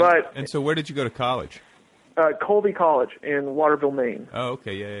 And so where did you go to college? Colby College in Waterville, Maine. Oh,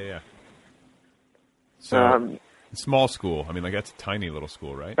 okay, yeah. So small school. I mean, like that's a tiny little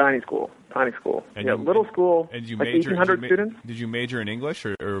school, right? Tiny school. And little school. And you like major, 1,800 students. Did you major in English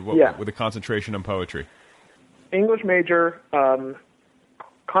or what, yeah, with a concentration on poetry? English major,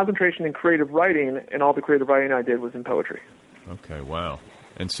 concentration in creative writing, and all the creative writing I did was in poetry. Okay, wow.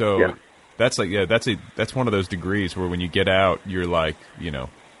 And so that's like that's one of those degrees where when you get out, you're like,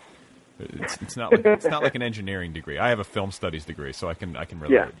 it's not like an engineering degree. I have a film studies degree, so I can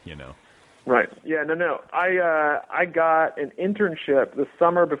relate. Right. Yeah. No. I got an internship the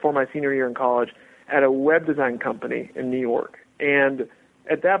summer before my senior year in college at a web design company in New York, and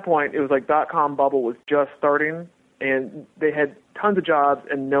at that point, it was like .com bubble was just starting, and they had tons of jobs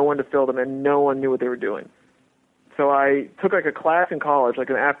and no one to fill them, and no one knew what they were doing. So I took like a class in college, like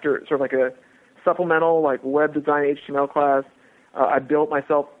a supplemental like web design HTML class. I built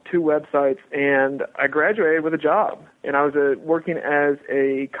myself 2 websites, and I graduated with a job. And I was working as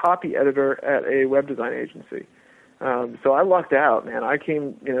a copy editor at a web design agency. So I lucked out, man. I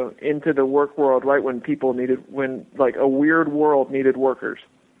came, into the work world right when when like a weird world needed workers.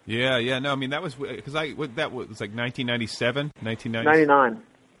 Yeah. No, I mean that was because that was like 1997, 1999.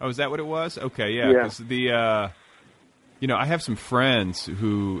 Oh, is that what it was? Okay, yeah. Because I have some friends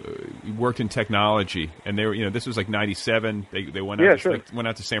who worked in technology, and they were, this was like 97. They went out went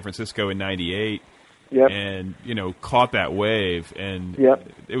out to San Francisco in 98. Yep. And, caught that wave, and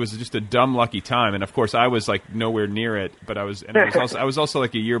it was just a dumb lucky time. And, of course, I was, like, nowhere near it, but I was also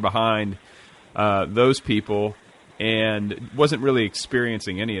like, a year behind those people and wasn't really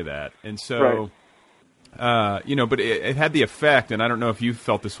experiencing any of that. And so, but it had the effect, and I don't know if you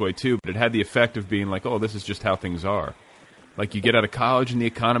felt this way, too, but it had the effect of being like, oh, this is just how things are. Like, you get out of college and the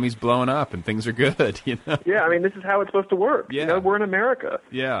economy's blowing up and things are good, Yeah, I mean, this is how it's supposed to work. Yeah. We're in America.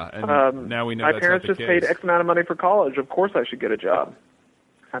 Yeah, and now we know my that's parents not the just case. paid X amount of money for college. Of course I should get a job.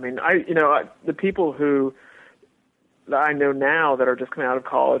 I mean, the people who I know now that are just coming out of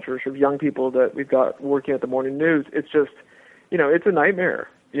college or sort of young people that we've got working at the morning news, it's just, it's a nightmare,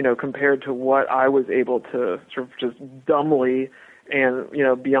 compared to what I was able to sort of just dumbly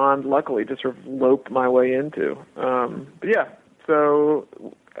and, beyond luckily to sort of lope my way into. But yeah, so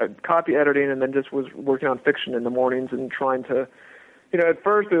copy editing and then just was working on fiction in the mornings and trying to, at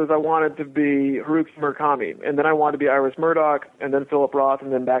first it was I wanted to be Haruki Murakami, and then I wanted to be Iris Murdoch, and then Philip Roth,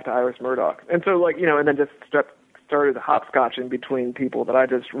 and then back to Iris Murdoch. And so and then just started hopscotching between people that I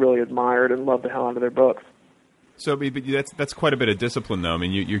just really admired and loved the hell out of their books. So, but that's quite a bit of discipline, though. I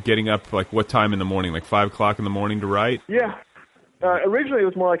mean, you're getting up like what time in the morning? Like 5 o'clock in the morning to write? Yeah. Originally, it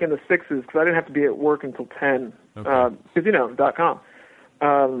was more like in the 6s because I didn't have to be at work until 10. Because .com.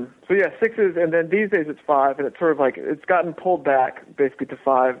 So yeah, 6s, and then these days it's 5, and it's sort of like it's gotten pulled back basically to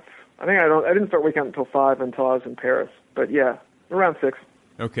 5. I didn't start waking up until 5 until I was in Paris. But yeah, around 6.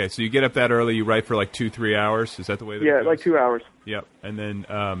 Okay, so you get up that early, you write for like 2-3 hours. Is that the way that it goes? Like 2 hours. Yep. And then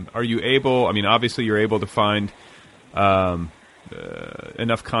are you able, I mean, obviously you're able to find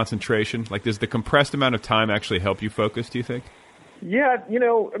enough concentration. Like, does the compressed amount of time actually help you focus, do you think? Yeah,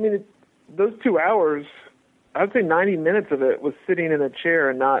 I mean, those 2 hours, I would say 90 minutes of it was sitting in a chair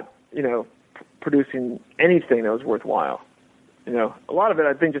and not, producing anything that was worthwhile. A lot of it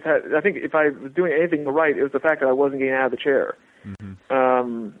I think I think if I was doing anything right, it was the fact that I wasn't getting out of the chair.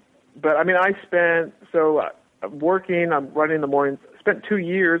 Mm-hmm. But I mean, I'm writing in the mornings, spent 2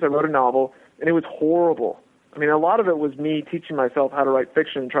 years, I wrote a novel, and it was horrible. I mean, a lot of it was me teaching myself how to write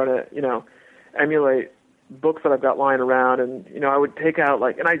fiction and try to, emulate books that I've got lying around. And, I would take out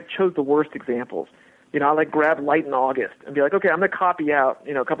and I chose the worst examples. I grab Light in August and be like, okay, I'm going to copy out,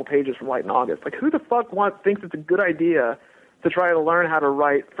 a couple pages from Light in August. Like, who the fuck thinks it's a good idea to try to learn how to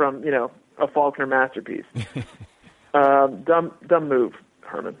write from, a Faulkner masterpiece? Dumb move,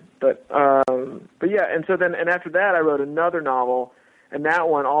 Herman. But yeah, and so then, and after that, I wrote another novel, and that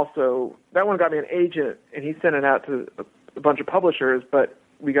one got me an agent, and he sent it out to a bunch of publishers, but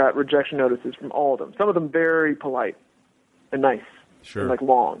we got rejection notices from all of them. Some of them very polite and nice, sure, and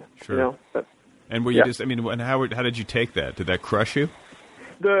long, sure. But, and were you and how did you take that? Did that crush you?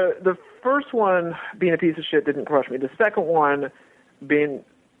 The first one, being a piece of shit, didn't crush me. The second one, being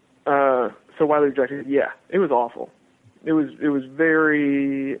so widely rejected, yeah, it was awful. It was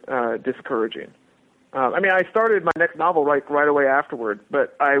very discouraging. I started my next novel right away afterward,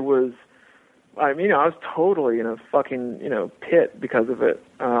 but I was totally in a fucking, pit because of it.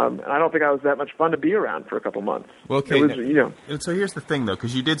 And I don't think I was that much fun to be around for a couple months. Well, okay. And so here's the thing, though,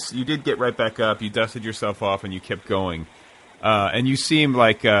 because you did get right back up, you dusted yourself off, and you kept going. And you seem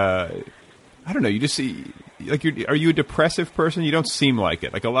like, I don't know, you just see, are you a depressive person? You don't seem like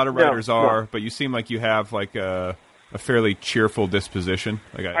it. Like a lot of writers are, but you seem like you have a fairly cheerful disposition.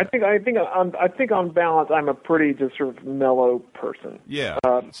 I think on balance, I'm a pretty just sort of mellow person. Yeah.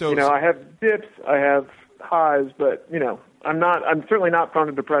 I have dips, I have highs, but I'm certainly not prone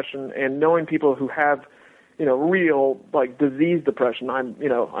to depression. And knowing people who have, real disease depression, I'm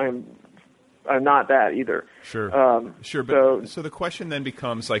not that either. Sure. Sure. But so the question then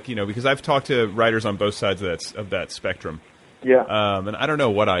becomes because I've talked to writers on both sides of that spectrum. Yeah. And I don't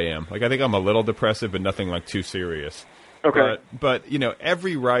know what I am. I think I'm a little depressive, but nothing too serious. Okay. But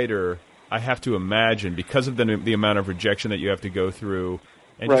every writer, I have to imagine, because of the amount of rejection that you have to go through,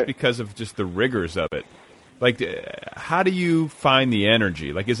 and just because of just the rigors of it, how do you find the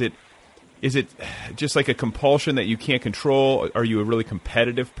energy? Is it just like a compulsion that you can't control? Are you a really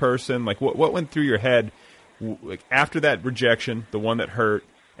competitive person? What went through your head after that rejection, the one that hurt?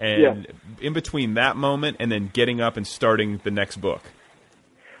 And in between that moment and then getting up and starting the next book?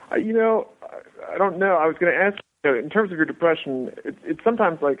 I don't know. I was going to ask, in terms of your depression, it's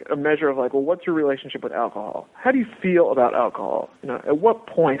sometimes a measure of what's your relationship with alcohol? How do you feel about alcohol? At what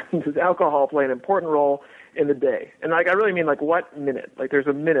point does alcohol play an important role in the day? And I really mean what minute? There's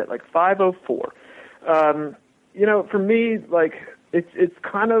a minute, 5:04. For me, it's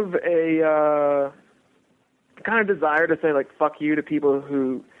kind of a desire to say fuck you to people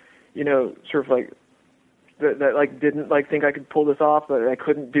who, sort of that didn't think I could pull this off, that I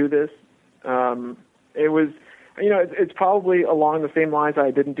couldn't do this. It was, it's probably along the same lines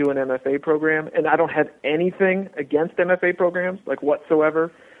I didn't do an MFA program, and I don't have anything against MFA programs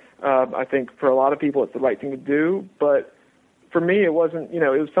whatsoever. I think for a lot of people it's the right thing to do, but for me it wasn't. It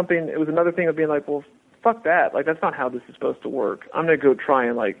was another thing of being well, fuck that. That's not how this is supposed to work. I'm gonna go try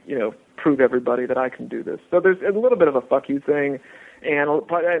and prove everybody that I can do this. So there's a little bit of a fuck you thing,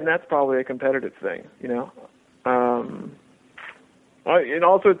 and that's probably a competitive thing, and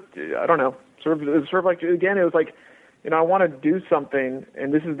also, I don't know, again, it was I want to do something,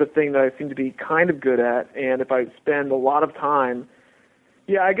 and this is the thing that I seem to be kind of good at, and if I spend a lot of time,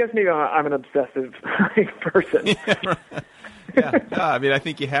 I guess maybe I'm an obsessive person. Yeah. No, I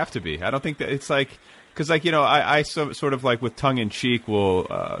think you have to be. I don't think that it's because, I sort of with tongue-in-cheek will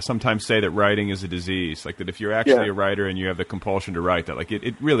sometimes say that writing is a disease. That if you're actually a writer and you have the compulsion to write, that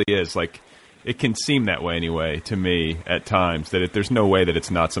it really is. It can seem that way anyway to me at times, that there's no way that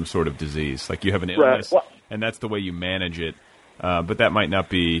it's not some sort of disease. You have an illness, and that's the way you manage it. But that might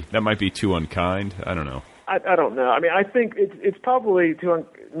be too unkind. I don't know. I don't know. I mean, I think it's probably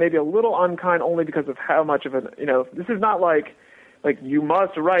maybe a little unkind only because of how much of this is not like you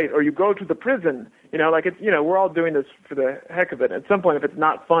must write or you go to the prison. Like it's, we're all doing this for the heck of it. At some point, if it's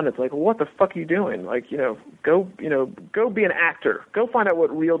not fun, it's like, well, what the fuck are you doing? Like, go be an actor. Go find out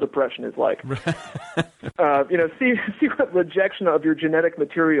what real depression is like. See what rejection of your genetic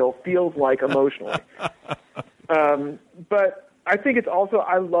material feels like emotionally. But I think it's also,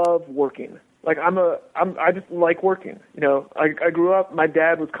 I love working. Like I just like working. I grew up, my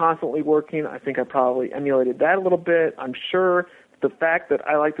dad was constantly working. I think I probably emulated that a little bit. I'm sure the fact that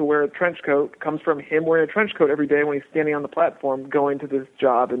I like to wear a trench coat comes from him wearing a trench coat every day when he's standing on the platform going to this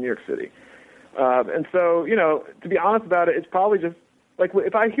job in New York City. And so, to be honest about it, it's probably just like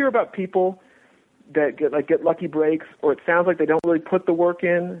if I hear about people that get lucky breaks, or it sounds like they don't really put the work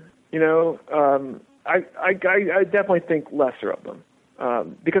in, I definitely think lesser of them,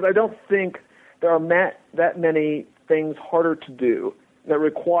 because I don't think there are that many things harder to do that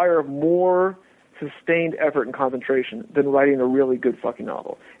require more sustained effort and concentration than writing a really good fucking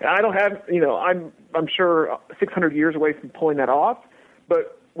novel. And I don't have, I'm sure 600 years away from pulling that off,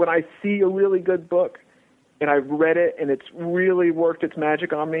 but when I see a really good book and I've read it and it's really worked its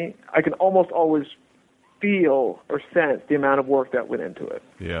magic on me, I can almost always feel or sense the amount of work that went into it.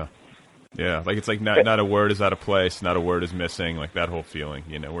 Yeah. Yeah, like it's like not a word is out of place, not a word is missing, like that whole feeling,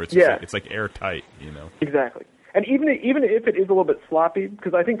 where it's like airtight, Exactly. And even if it is a little bit sloppy,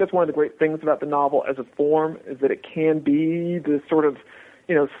 because I think that's one of the great things about the novel as a form is that it can be this sort of,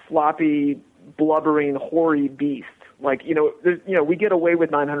 sloppy, blubbering, hoary beast. Like, we get away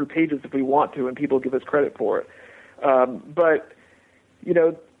with 900 pages if we want to, and people give us credit for it. But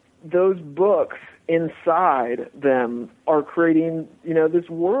those books inside them are creating, this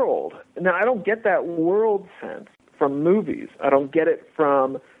world. Now, I don't get that world sense from movies. I don't get it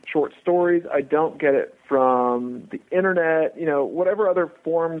from short stories. I don't get it from the internet, whatever other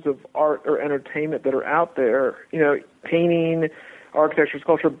forms of art or entertainment that are out there, painting, architecture,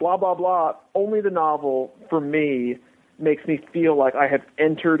 sculpture, blah, blah, blah. Only the novel, for me, makes me feel like I have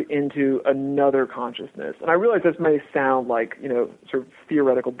entered into another consciousness. And I realize this may sound like, sort of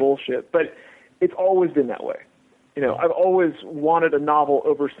theoretical bullshit, but it's always been that way. I've always wanted a novel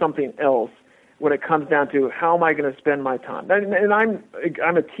over something else when it comes down to how am I going to spend my time. And I'm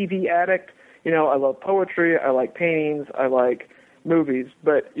a TV addict. I love poetry. I like paintings. I like movies.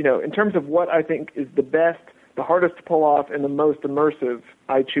 But, in terms of what I think is the best, the hardest to pull off, and the most immersive,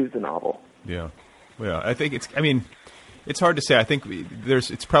 I choose the novel. Yeah. Well, I think it's hard to say. I think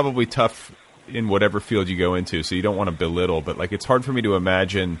it's probably tough in whatever field you go into, so you don't want to belittle, but like it's hard for me to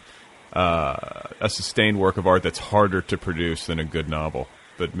imagine a sustained work of art that's harder to produce than a good novel.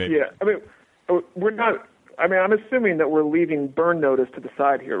 But maybe. Yeah, I mean, we're not. I mean, I'm assuming that we're leaving Burn Notice to the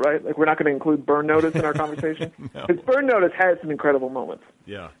side here, right? Like, we're not going to include Burn Notice in our conversation? Because Burn Notice has some incredible moments.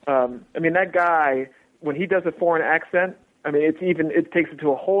 Yeah. I mean, that guy, when he does a foreign accent, I mean, it takes it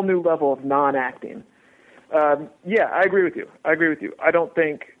to a whole new level of non-acting. Yeah, I agree with you. I don't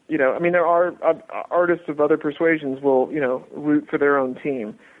think, I mean, there are artists of other persuasions will, root for their own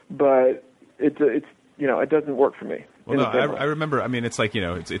team, but it doesn't work for me. Well, no, I remember, I mean, it's like,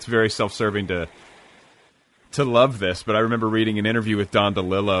 it's very self-serving to love this, but I remember reading an interview with Don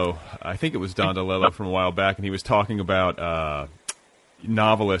DeLillo. I think it was Don DeLillo from a while back, and he was talking about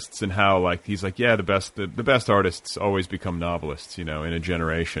novelists and how, like, he's like, yeah, the best artists always become novelists, in a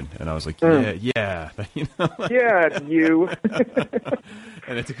generation. And I was like, yeah, yeah, you.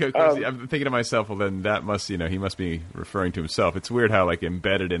 And it's I'm thinking to myself, well, then that must, he must be referring to himself. It's weird how, like,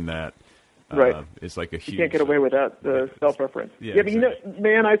 embedded in that. Right. It's like a huge. You can't get away with that, the self-reference. Yeah, but exactly.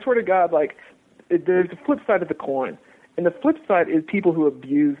 Man, I swear to God, like, there's a flip side of the coin. And the flip side is people who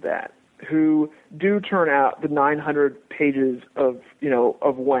abuse that, who do turn out the 900 pages of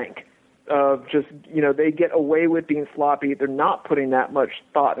wank, of just, they get away with being sloppy. They're not putting that much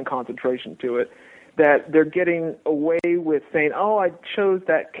thought and concentration to it. That they're getting away with saying, oh, I chose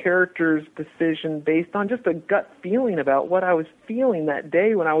that character's decision based on just a gut feeling about what I was feeling that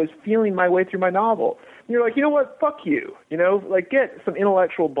day when I was feeling my way through my novel. And you're like, you know what, fuck you. Like, get some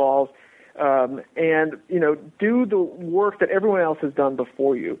intellectual balls and, do the work that everyone else has done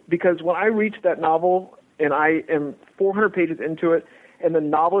before you. Because when I reach that novel and I am 400 pages into it and the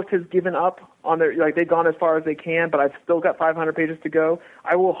novelist has given up on their, like, they've gone as far as they can, but I've still got 500 pages to go,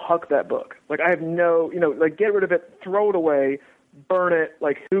 I will huck that book. Like, I have no, like, get rid of it, throw it away, burn it,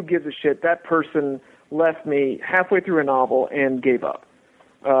 like, who gives a shit? That person left me halfway through a novel and gave up.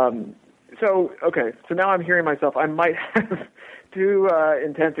 So now I'm hearing myself, I might have too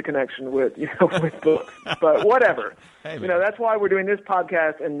intense a connection with with books, but whatever. Hey, That's why we're doing this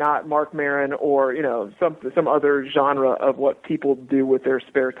podcast and not Mark Maron or some other genre of what people do with their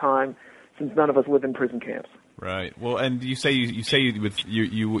spare time, since none of us live in prison camps. Right. Well, and you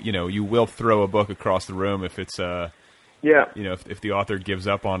will throw a book across the room if it's if the author gives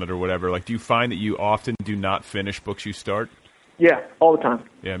up on it or whatever. Like, do you find that you often do not finish books you start? Yeah, all the time.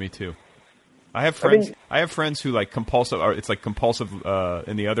 Yeah, me too. I have friends who like compulsive. Or it's like compulsive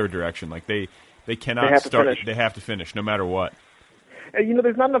in the other direction. Like they cannot start. They have to finish no matter what. And,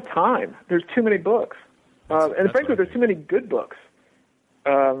 there's not enough time. There's too many books, and frankly, there's too many good books.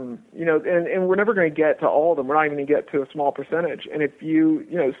 And we're never going to get to all of them. We're not even going to get to a small percentage. And if you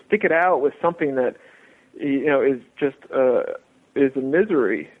stick it out with something that is just is a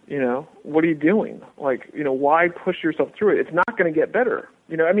misery, what are you doing? Like, why push yourself through it? It's not going to get better.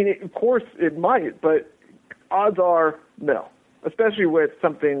 Of course it might, but odds are no, especially with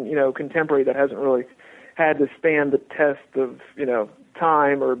something, contemporary that hasn't really had to stand the test of,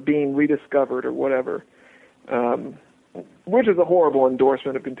 time or being rediscovered or whatever, which is a horrible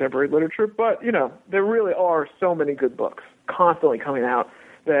endorsement of contemporary literature. But, there really are so many good books constantly coming out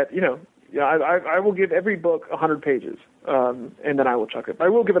that, I will give every book 100 pages, and then I will chuck it. But I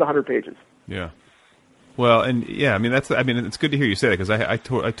will give it 100 pages. Yeah. Well, and it's good to hear you say that, because I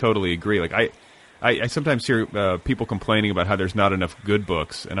totally agree. Like I sometimes hear people complaining about how there's not enough good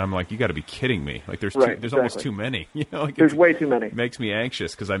books, and I'm like, you got to be kidding me. Like there's almost too many. There's way too many. It makes me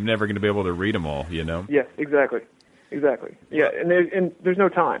anxious because I'm never going to be able to read them all. Yeah, exactly. Yeah, and there's no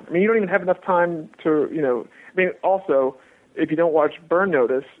time. You don't even have enough time to also, if you don't watch Burn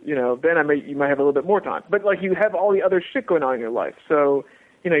Notice, then you might have a little bit more time. But you have all the other shit going on in your life, so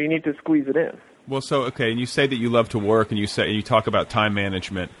you need to squeeze it in. Well, so okay, and you say that you love to work, and you talk about time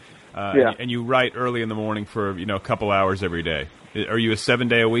management, and you write early in the morning for a couple hours every day. Are you a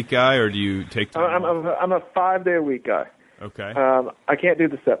 7-day-a-week guy, or do you take time? I'm a 5-day-a-week guy. Okay. I can't do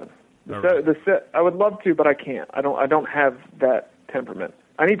the 7. I would love to, but I can't. I don't have that temperament.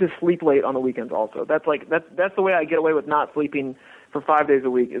 I need to sleep late on the weekends also. That's the way I get away with not sleeping for 5 days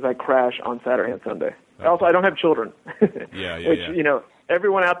a week, is I crash on Saturday and Sunday. Okay. Also, I don't have children. Which,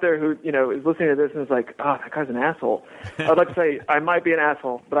 everyone out there who, is listening to this and is like, oh, that guy's an asshole. I'd like to say I might be an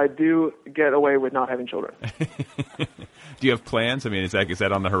asshole, but I do get away with not having children. Do you have plans? Is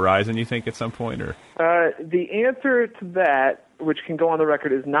that on the horizon, you think, at some point? Or the answer to that, which can go on the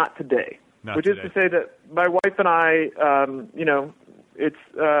record, is not today. Which is to say that my wife and I, it's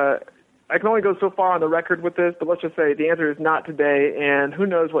I can only go so far on the record with this, but let's just say the answer is not today, and who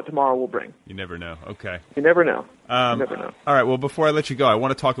knows what tomorrow will bring. You never know. Okay. You never know. You never know. All right, well, before I let you go, I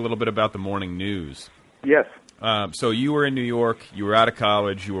want to talk a little bit about the morning news. Yes. So you were in New York, you were out of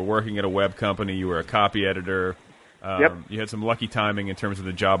college, you were working at a web company, you were a copy editor. Yep. You had some lucky timing in terms of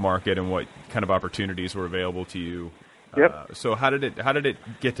the job market and what kind of opportunities were available to you. Yep. So how did it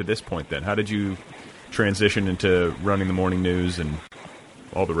get to this point then? How did you transition into running the morning news and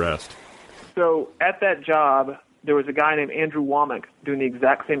all the rest? So at that job, there was a guy named Andrew Womack doing the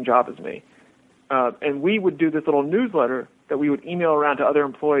exact same job as me. And we would do this little newsletter that we would email around to other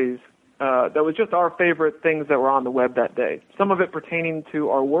employees that was just our favorite things that were on the web that day. Some of it pertaining to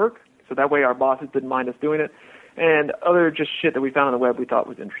our work, so that way our bosses didn't mind us doing it, and other just shit that we found on the web we thought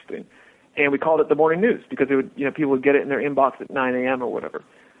was interesting. And we called it the morning news because it would, people would get it in their inbox at 9 a.m. or whatever.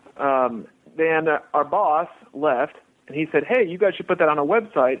 Then our boss left, and he said, hey, you guys should put that on a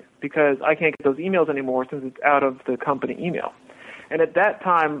website because I can't get those emails anymore since it's out of the company email. And at that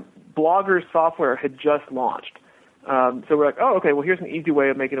time, Blogger software had just launched. So we're like, oh, okay, well, here's an easy way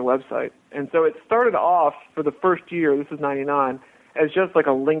of making a website. And so it started off for the first year, this is 99, as just like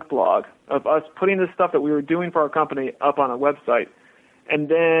a link blog of us putting this stuff that we were doing for our company up on a website. And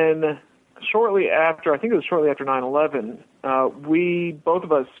then shortly after, I think it was shortly after 9/11, both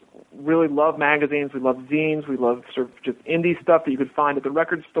of us really love magazines. We love zines. We love sort of just indie stuff that you could find at the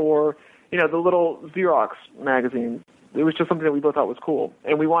record store, the little Xerox magazines. It was just something that we both thought was cool.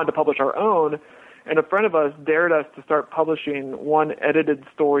 And we wanted to publish our own. And a friend of us dared us to start publishing one edited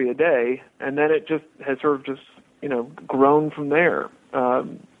story a day. And then it just has sort of just, grown from there. So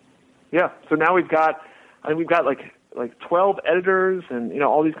now we've got like 12 editors and,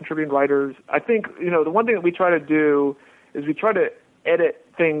 all these contributing writers. I think, the one thing that we try to do is we try to edit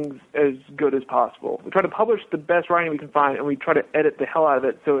things as good as possible. We try to publish the best writing we can find, and we try to edit the hell out of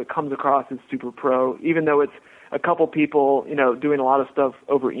it so it comes across as super pro, even though it's a couple people, doing a lot of stuff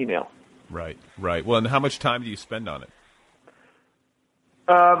over email. Right. Well, and how much time do you spend on it?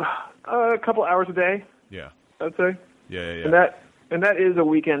 A couple hours a day. Yeah. I'd say. Yeah. And that is a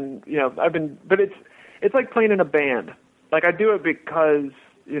weekend, but it's like playing in a band. like I do it because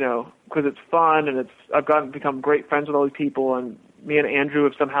it's fun and I've become great friends with all these people, and me and Andrew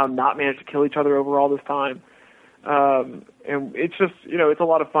have somehow not managed to kill each other over all this time. And it's just, it's a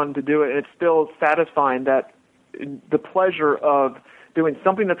lot of fun to do it, and it's still satisfying that the pleasure of doing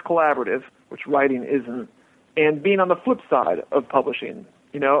something that's collaborative, which writing isn't, and being on the flip side of publishing,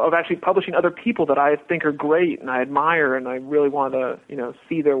 of actually publishing other people that I think are great and I admire, and I really want to,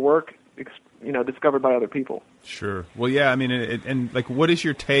 see their work, discovered by other people. Sure. Well, yeah, I mean, and like, what is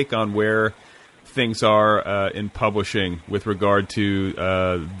your take on where things are in publishing with regard to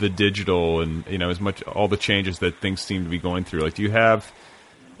the digital and, as much all the changes that things seem to be going through? Like, do you have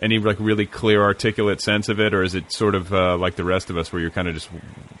any like really clear, articulate sense of it, or is it sort of like the rest of us, where you're kind of just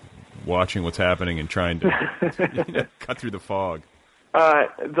watching what's happening and trying to cut through the fog?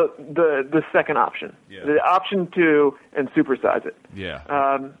 The second option, the option 2, and supersize it. Yeah.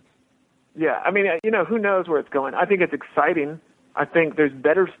 Yeah. I mean, who knows where it's going? I think it's exciting. I think there's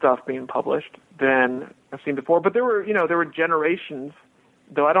better stuff being published than I've seen before. But there were generations,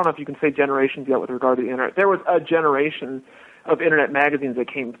 though I don't know if you can say generations yet with regard to the internet. There was a generation of internet magazines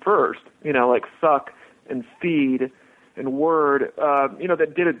that came first, like Suck and Feed and Word,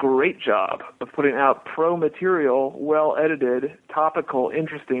 that did a great job of putting out pro material, well edited, topical,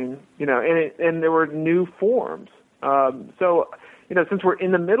 interesting, and there were new forms. So, since we're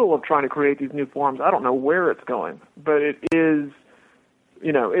in the middle of trying to create these new forms, I don't know where it's going, but it is,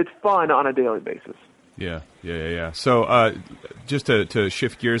 it's fun on a daily basis. Yeah. So, just to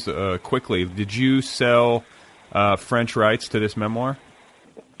shift gears quickly, did you sell French rights to this memoir?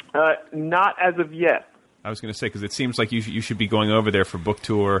 Not as of yet. I was going to say, because it seems like you should be going over there for book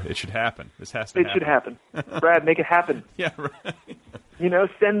tour. It should happen. This has to happen. It should happen. Brad, make it happen. Yeah, right.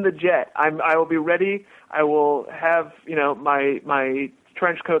 Send the jet. I will be ready. I will have, my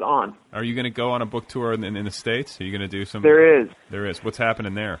trench coat on. Are you going to go on a book tour in the States? Are you going to do some? There is. There is. What's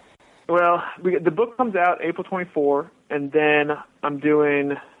happening there? Well, the book comes out April 24, and then I'm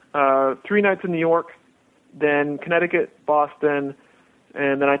doing 3 nights in New York, then Connecticut, Boston,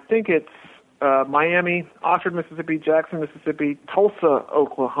 and then I think it's Miami, Oxford, Mississippi, Jackson, Mississippi, Tulsa,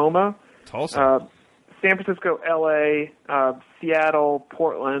 Oklahoma, San Francisco, L.A., Seattle,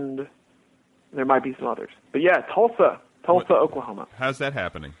 Portland. There might be some others, but yeah, Tulsa, Oklahoma. How's that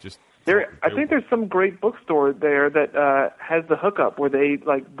happening? I think there's some great bookstore there that has the hookup where they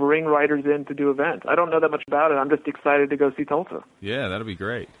like bring writers in to do events. I don't know that much about it. I'm just excited to go see Tulsa. Yeah, that'll be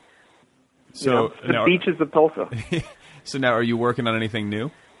great. So the beaches of Tulsa. So now, are you working on anything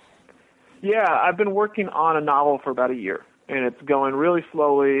new? Yeah, I've been working on a novel for about a year, and it's going really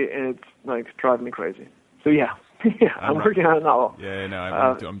slowly, and it's like driving me crazy. So yeah, I'm working on a novel. Yeah, no,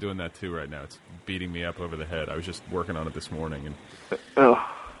 I'm doing that too right now. It's beating me up over the head. I was just working on it this morning, and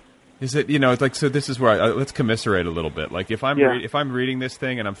is it it's like, so this is where let's commiserate a little bit. Like if I'm reading this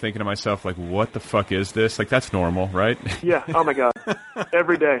thing and I'm thinking to myself like, what the fuck is this? Like that's normal, right? Yeah. Oh my god.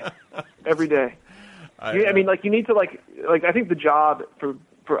 Every day. I mean, like you need to like I think the job for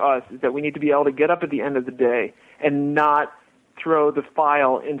us is that we need to be able to get up at the end of the day and not throw the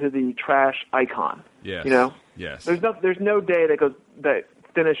file into the trash icon. Yes. Yes. There's no day that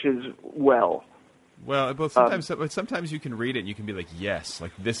finishes well. Well, but sometimes you can read it and you can be like, yes,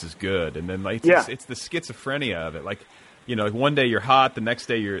 like this is good, and then like it's the schizophrenia of it. Like, like one day you're hot, the next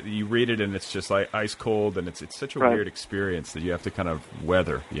day you read it and it's just like ice cold, and it's such a weird experience that you have to kind of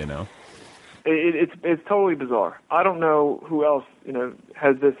weather. It's totally bizarre. I don't know who else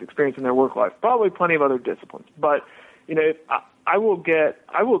has this experience in their work life. Probably plenty of other disciplines, but I'll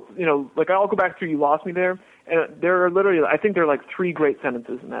go back through You Lost Me There, and there are literally, I think there are like 3 great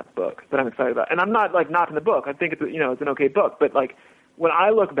sentences in that book that I'm excited about. And I'm not like knocking the book. I think it's it's an okay book, but like when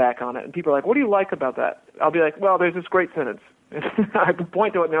I look back on it and people are like, "What do you like about that?" I'll be like, "Well, there's this great sentence." I can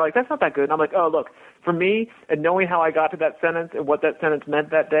point to it and they're like, "That's not that good." And I'm like, "Oh, look, for me and knowing how I got to that sentence and what that sentence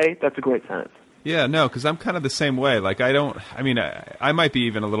meant that day, that's a great sentence." Yeah, no, because I'm kind of the same way. Like I might be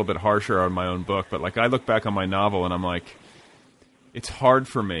even a little bit harsher on my own book, but like I look back on my novel and I'm like, it's hard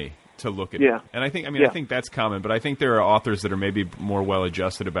for me to look at it. And I think that's common, but I think there are authors that are maybe more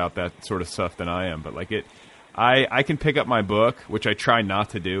well-adjusted about that sort of stuff than I am. But like I can pick up my book, which I try not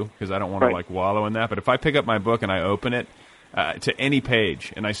to do because I don't want to like wallow in that. But if I pick up my book and I open it to any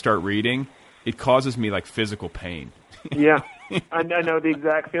page and I start reading, it causes me like physical pain. Yeah, I know the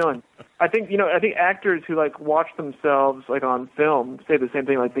exact feeling. I think actors who like watch themselves like on film say the same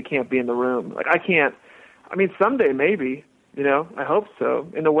thing. Like they can't be in the room. Like I can't. I mean, someday maybe. I hope so.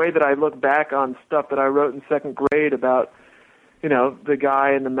 In the way that I look back on stuff that I wrote in 2nd grade about, the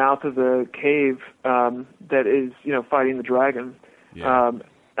guy in the mouth of the cave that is, fighting the dragon. Yeah.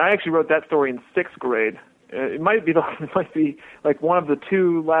 I actually wrote that story in 6th grade, It might be like one of the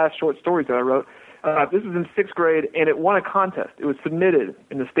 2 last short stories that I wrote. This was in 6th grade, and it won a contest. It was submitted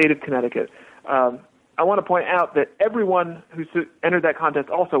in the state of Connecticut. I want to point out that everyone who entered that contest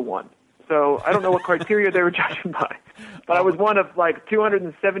also won. So I don't know what criteria they were judging by, but I was one of like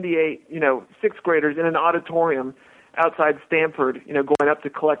 278, 6th graders in an auditorium outside Stanford, going up to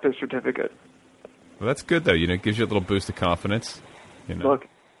collect their certificate. Well, that's good though. It gives you a little boost of confidence. Look,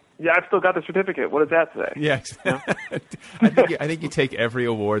 yeah, I've still got the certificate. What does that say? Yeah, I think you take every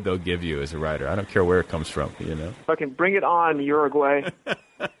award they'll give you as a writer. I don't care where it comes from. Fucking bring it on, Uruguay.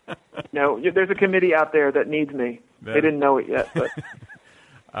 There's a committee out there that needs me. They didn't know it yet, but.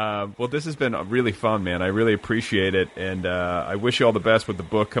 Well, this has been really fun, man. I really appreciate it, and I wish you all the best with the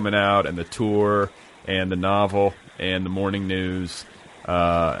book coming out and the tour and the novel and the morning news.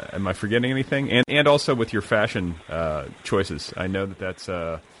 Am I forgetting anything? And also with your fashion choices. I know that's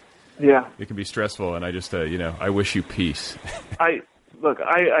it can be stressful, and I just I wish you peace. I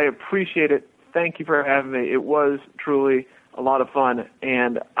appreciate it. Thank you for having me. It was truly a lot of fun,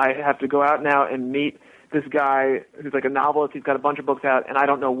 and I have to go out now and meet this guy who's like a novelist. He's got a bunch of books out, and I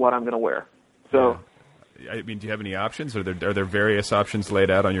don't know what I'm going to wear. So, I mean, do you have any options? Are there various options laid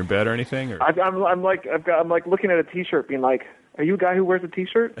out on your bed or anything? Or? I'm like looking at a T-shirt, being like, "Are you a guy who wears a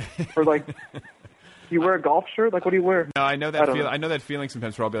T-shirt?" Or like, "Do you wear a golf shirt? Like, what do you wear?" No, I know that. I know that feeling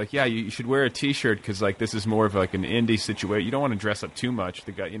sometimes. Where I'll be like, "Yeah, you should wear a T-shirt because like this is more of like an indie situation. You don't want to dress up too much."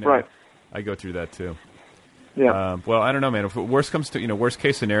 The guy, Right. I go through that too. Yeah. Well, I don't know, man. If worst comes to worst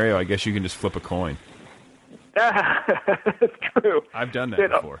case scenario, I guess you can just flip a coin. That's true. I've done that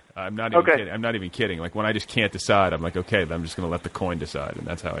before. I'm not even kidding. I'm not even kidding. Like when I just can't decide, I'm like, okay, then I'm just going to let the coin decide, and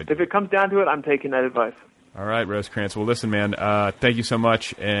that's how I do. If it comes down to it, I'm taking that advice. All right, Rosecrans. Well, listen, man. Thank you so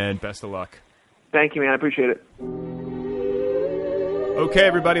much, and best of luck. Thank you, man. I appreciate it. Okay,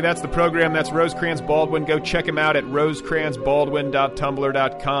 everybody, that's the program. That's Rosecrans Baldwin. Go check him out at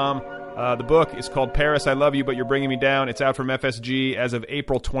rosecransbaldwin.tumblr.com. The book is called Paris, I Love You, But You're Bringing Me Down. It's out from FSG as of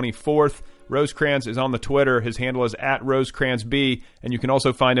April 24th. Rosecrans is on the Twitter. His handle is @RosecransB, and you can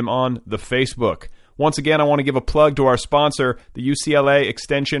also find him on the Facebook. Once again, I want to give a plug to our sponsor, the UCLA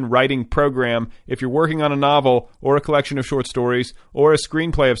Extension Writing Program. If you're working on a novel or a collection of short stories or a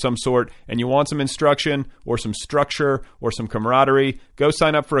screenplay of some sort and you want some instruction or some structure or some camaraderie, go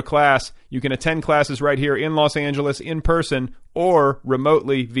sign up for a class. You can attend classes right here in Los Angeles in person or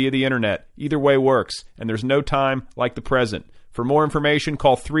remotely via the internet. Either way works, and there's no time like the present. For more information,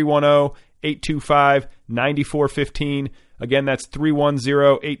 call 310-825-9415. Again, that's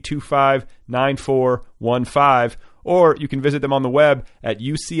 310-825-9415. Or you can visit them on the web at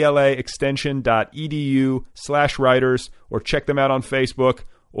uclaextension.edu/writers or check them out on Facebook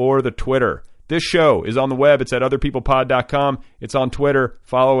or the Twitter. This show is on the web. It's at otherpeoplepod.com. It's on Twitter.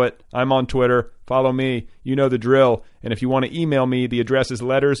 Follow it. I'm on Twitter. Follow me. You know the drill. And if you want to email me, the address is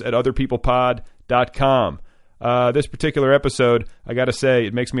letters@otherpeoplepod.com. This particular episode, I got to say,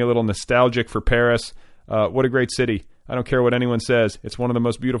 it makes me a little nostalgic for Paris. What a great city. I don't care what anyone says. It's one of the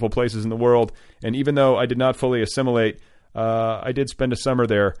most beautiful places in the world. And even though I did not fully assimilate, I did spend a summer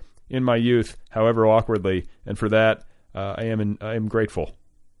there in my youth, however awkwardly. And for that, I am grateful.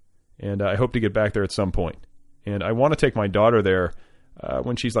 And I hope to get back there at some point. And I want to take my daughter there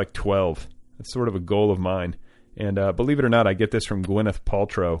when she's like 12. That's sort of a goal of mine. And believe it or not, I get this from Gwyneth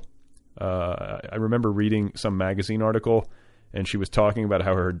Paltrow. I remember reading some magazine article, and she was talking about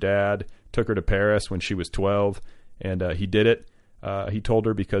how her dad took her to Paris when she was 12, and he did it. He told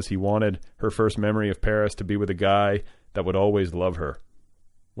her because he wanted her first memory of Paris to be with a guy that would always love her,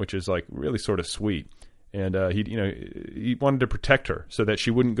 which is like really sort of sweet. And he wanted to protect her so that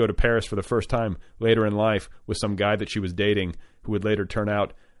she wouldn't go to Paris for the first time later in life with some guy that she was dating who would later turn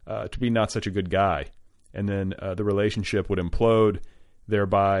out to be not such a good guy. And then the relationship would implode,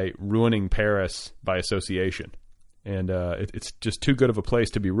 thereby ruining Paris by association. And it's just too good of a place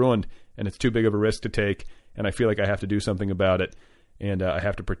to be ruined, and it's too big of a risk to take, and I feel like I have to do something about it, and I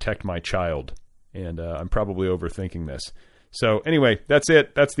have to protect my child. And I'm probably overthinking this. So anyway, that's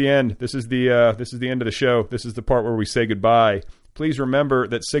it. That's the end. This is the end of the show. This is the part where we say goodbye. Please remember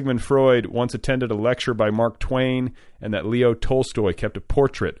that Sigmund Freud once attended a lecture by Mark Twain, and that Leo Tolstoy kept a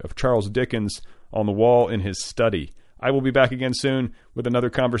portrait of Charles Dickens on the wall in his study. I will be back again soon with another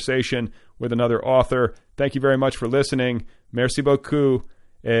conversation with another author. Thank you very much for listening. Merci beaucoup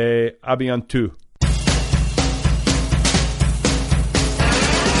et à bientôt.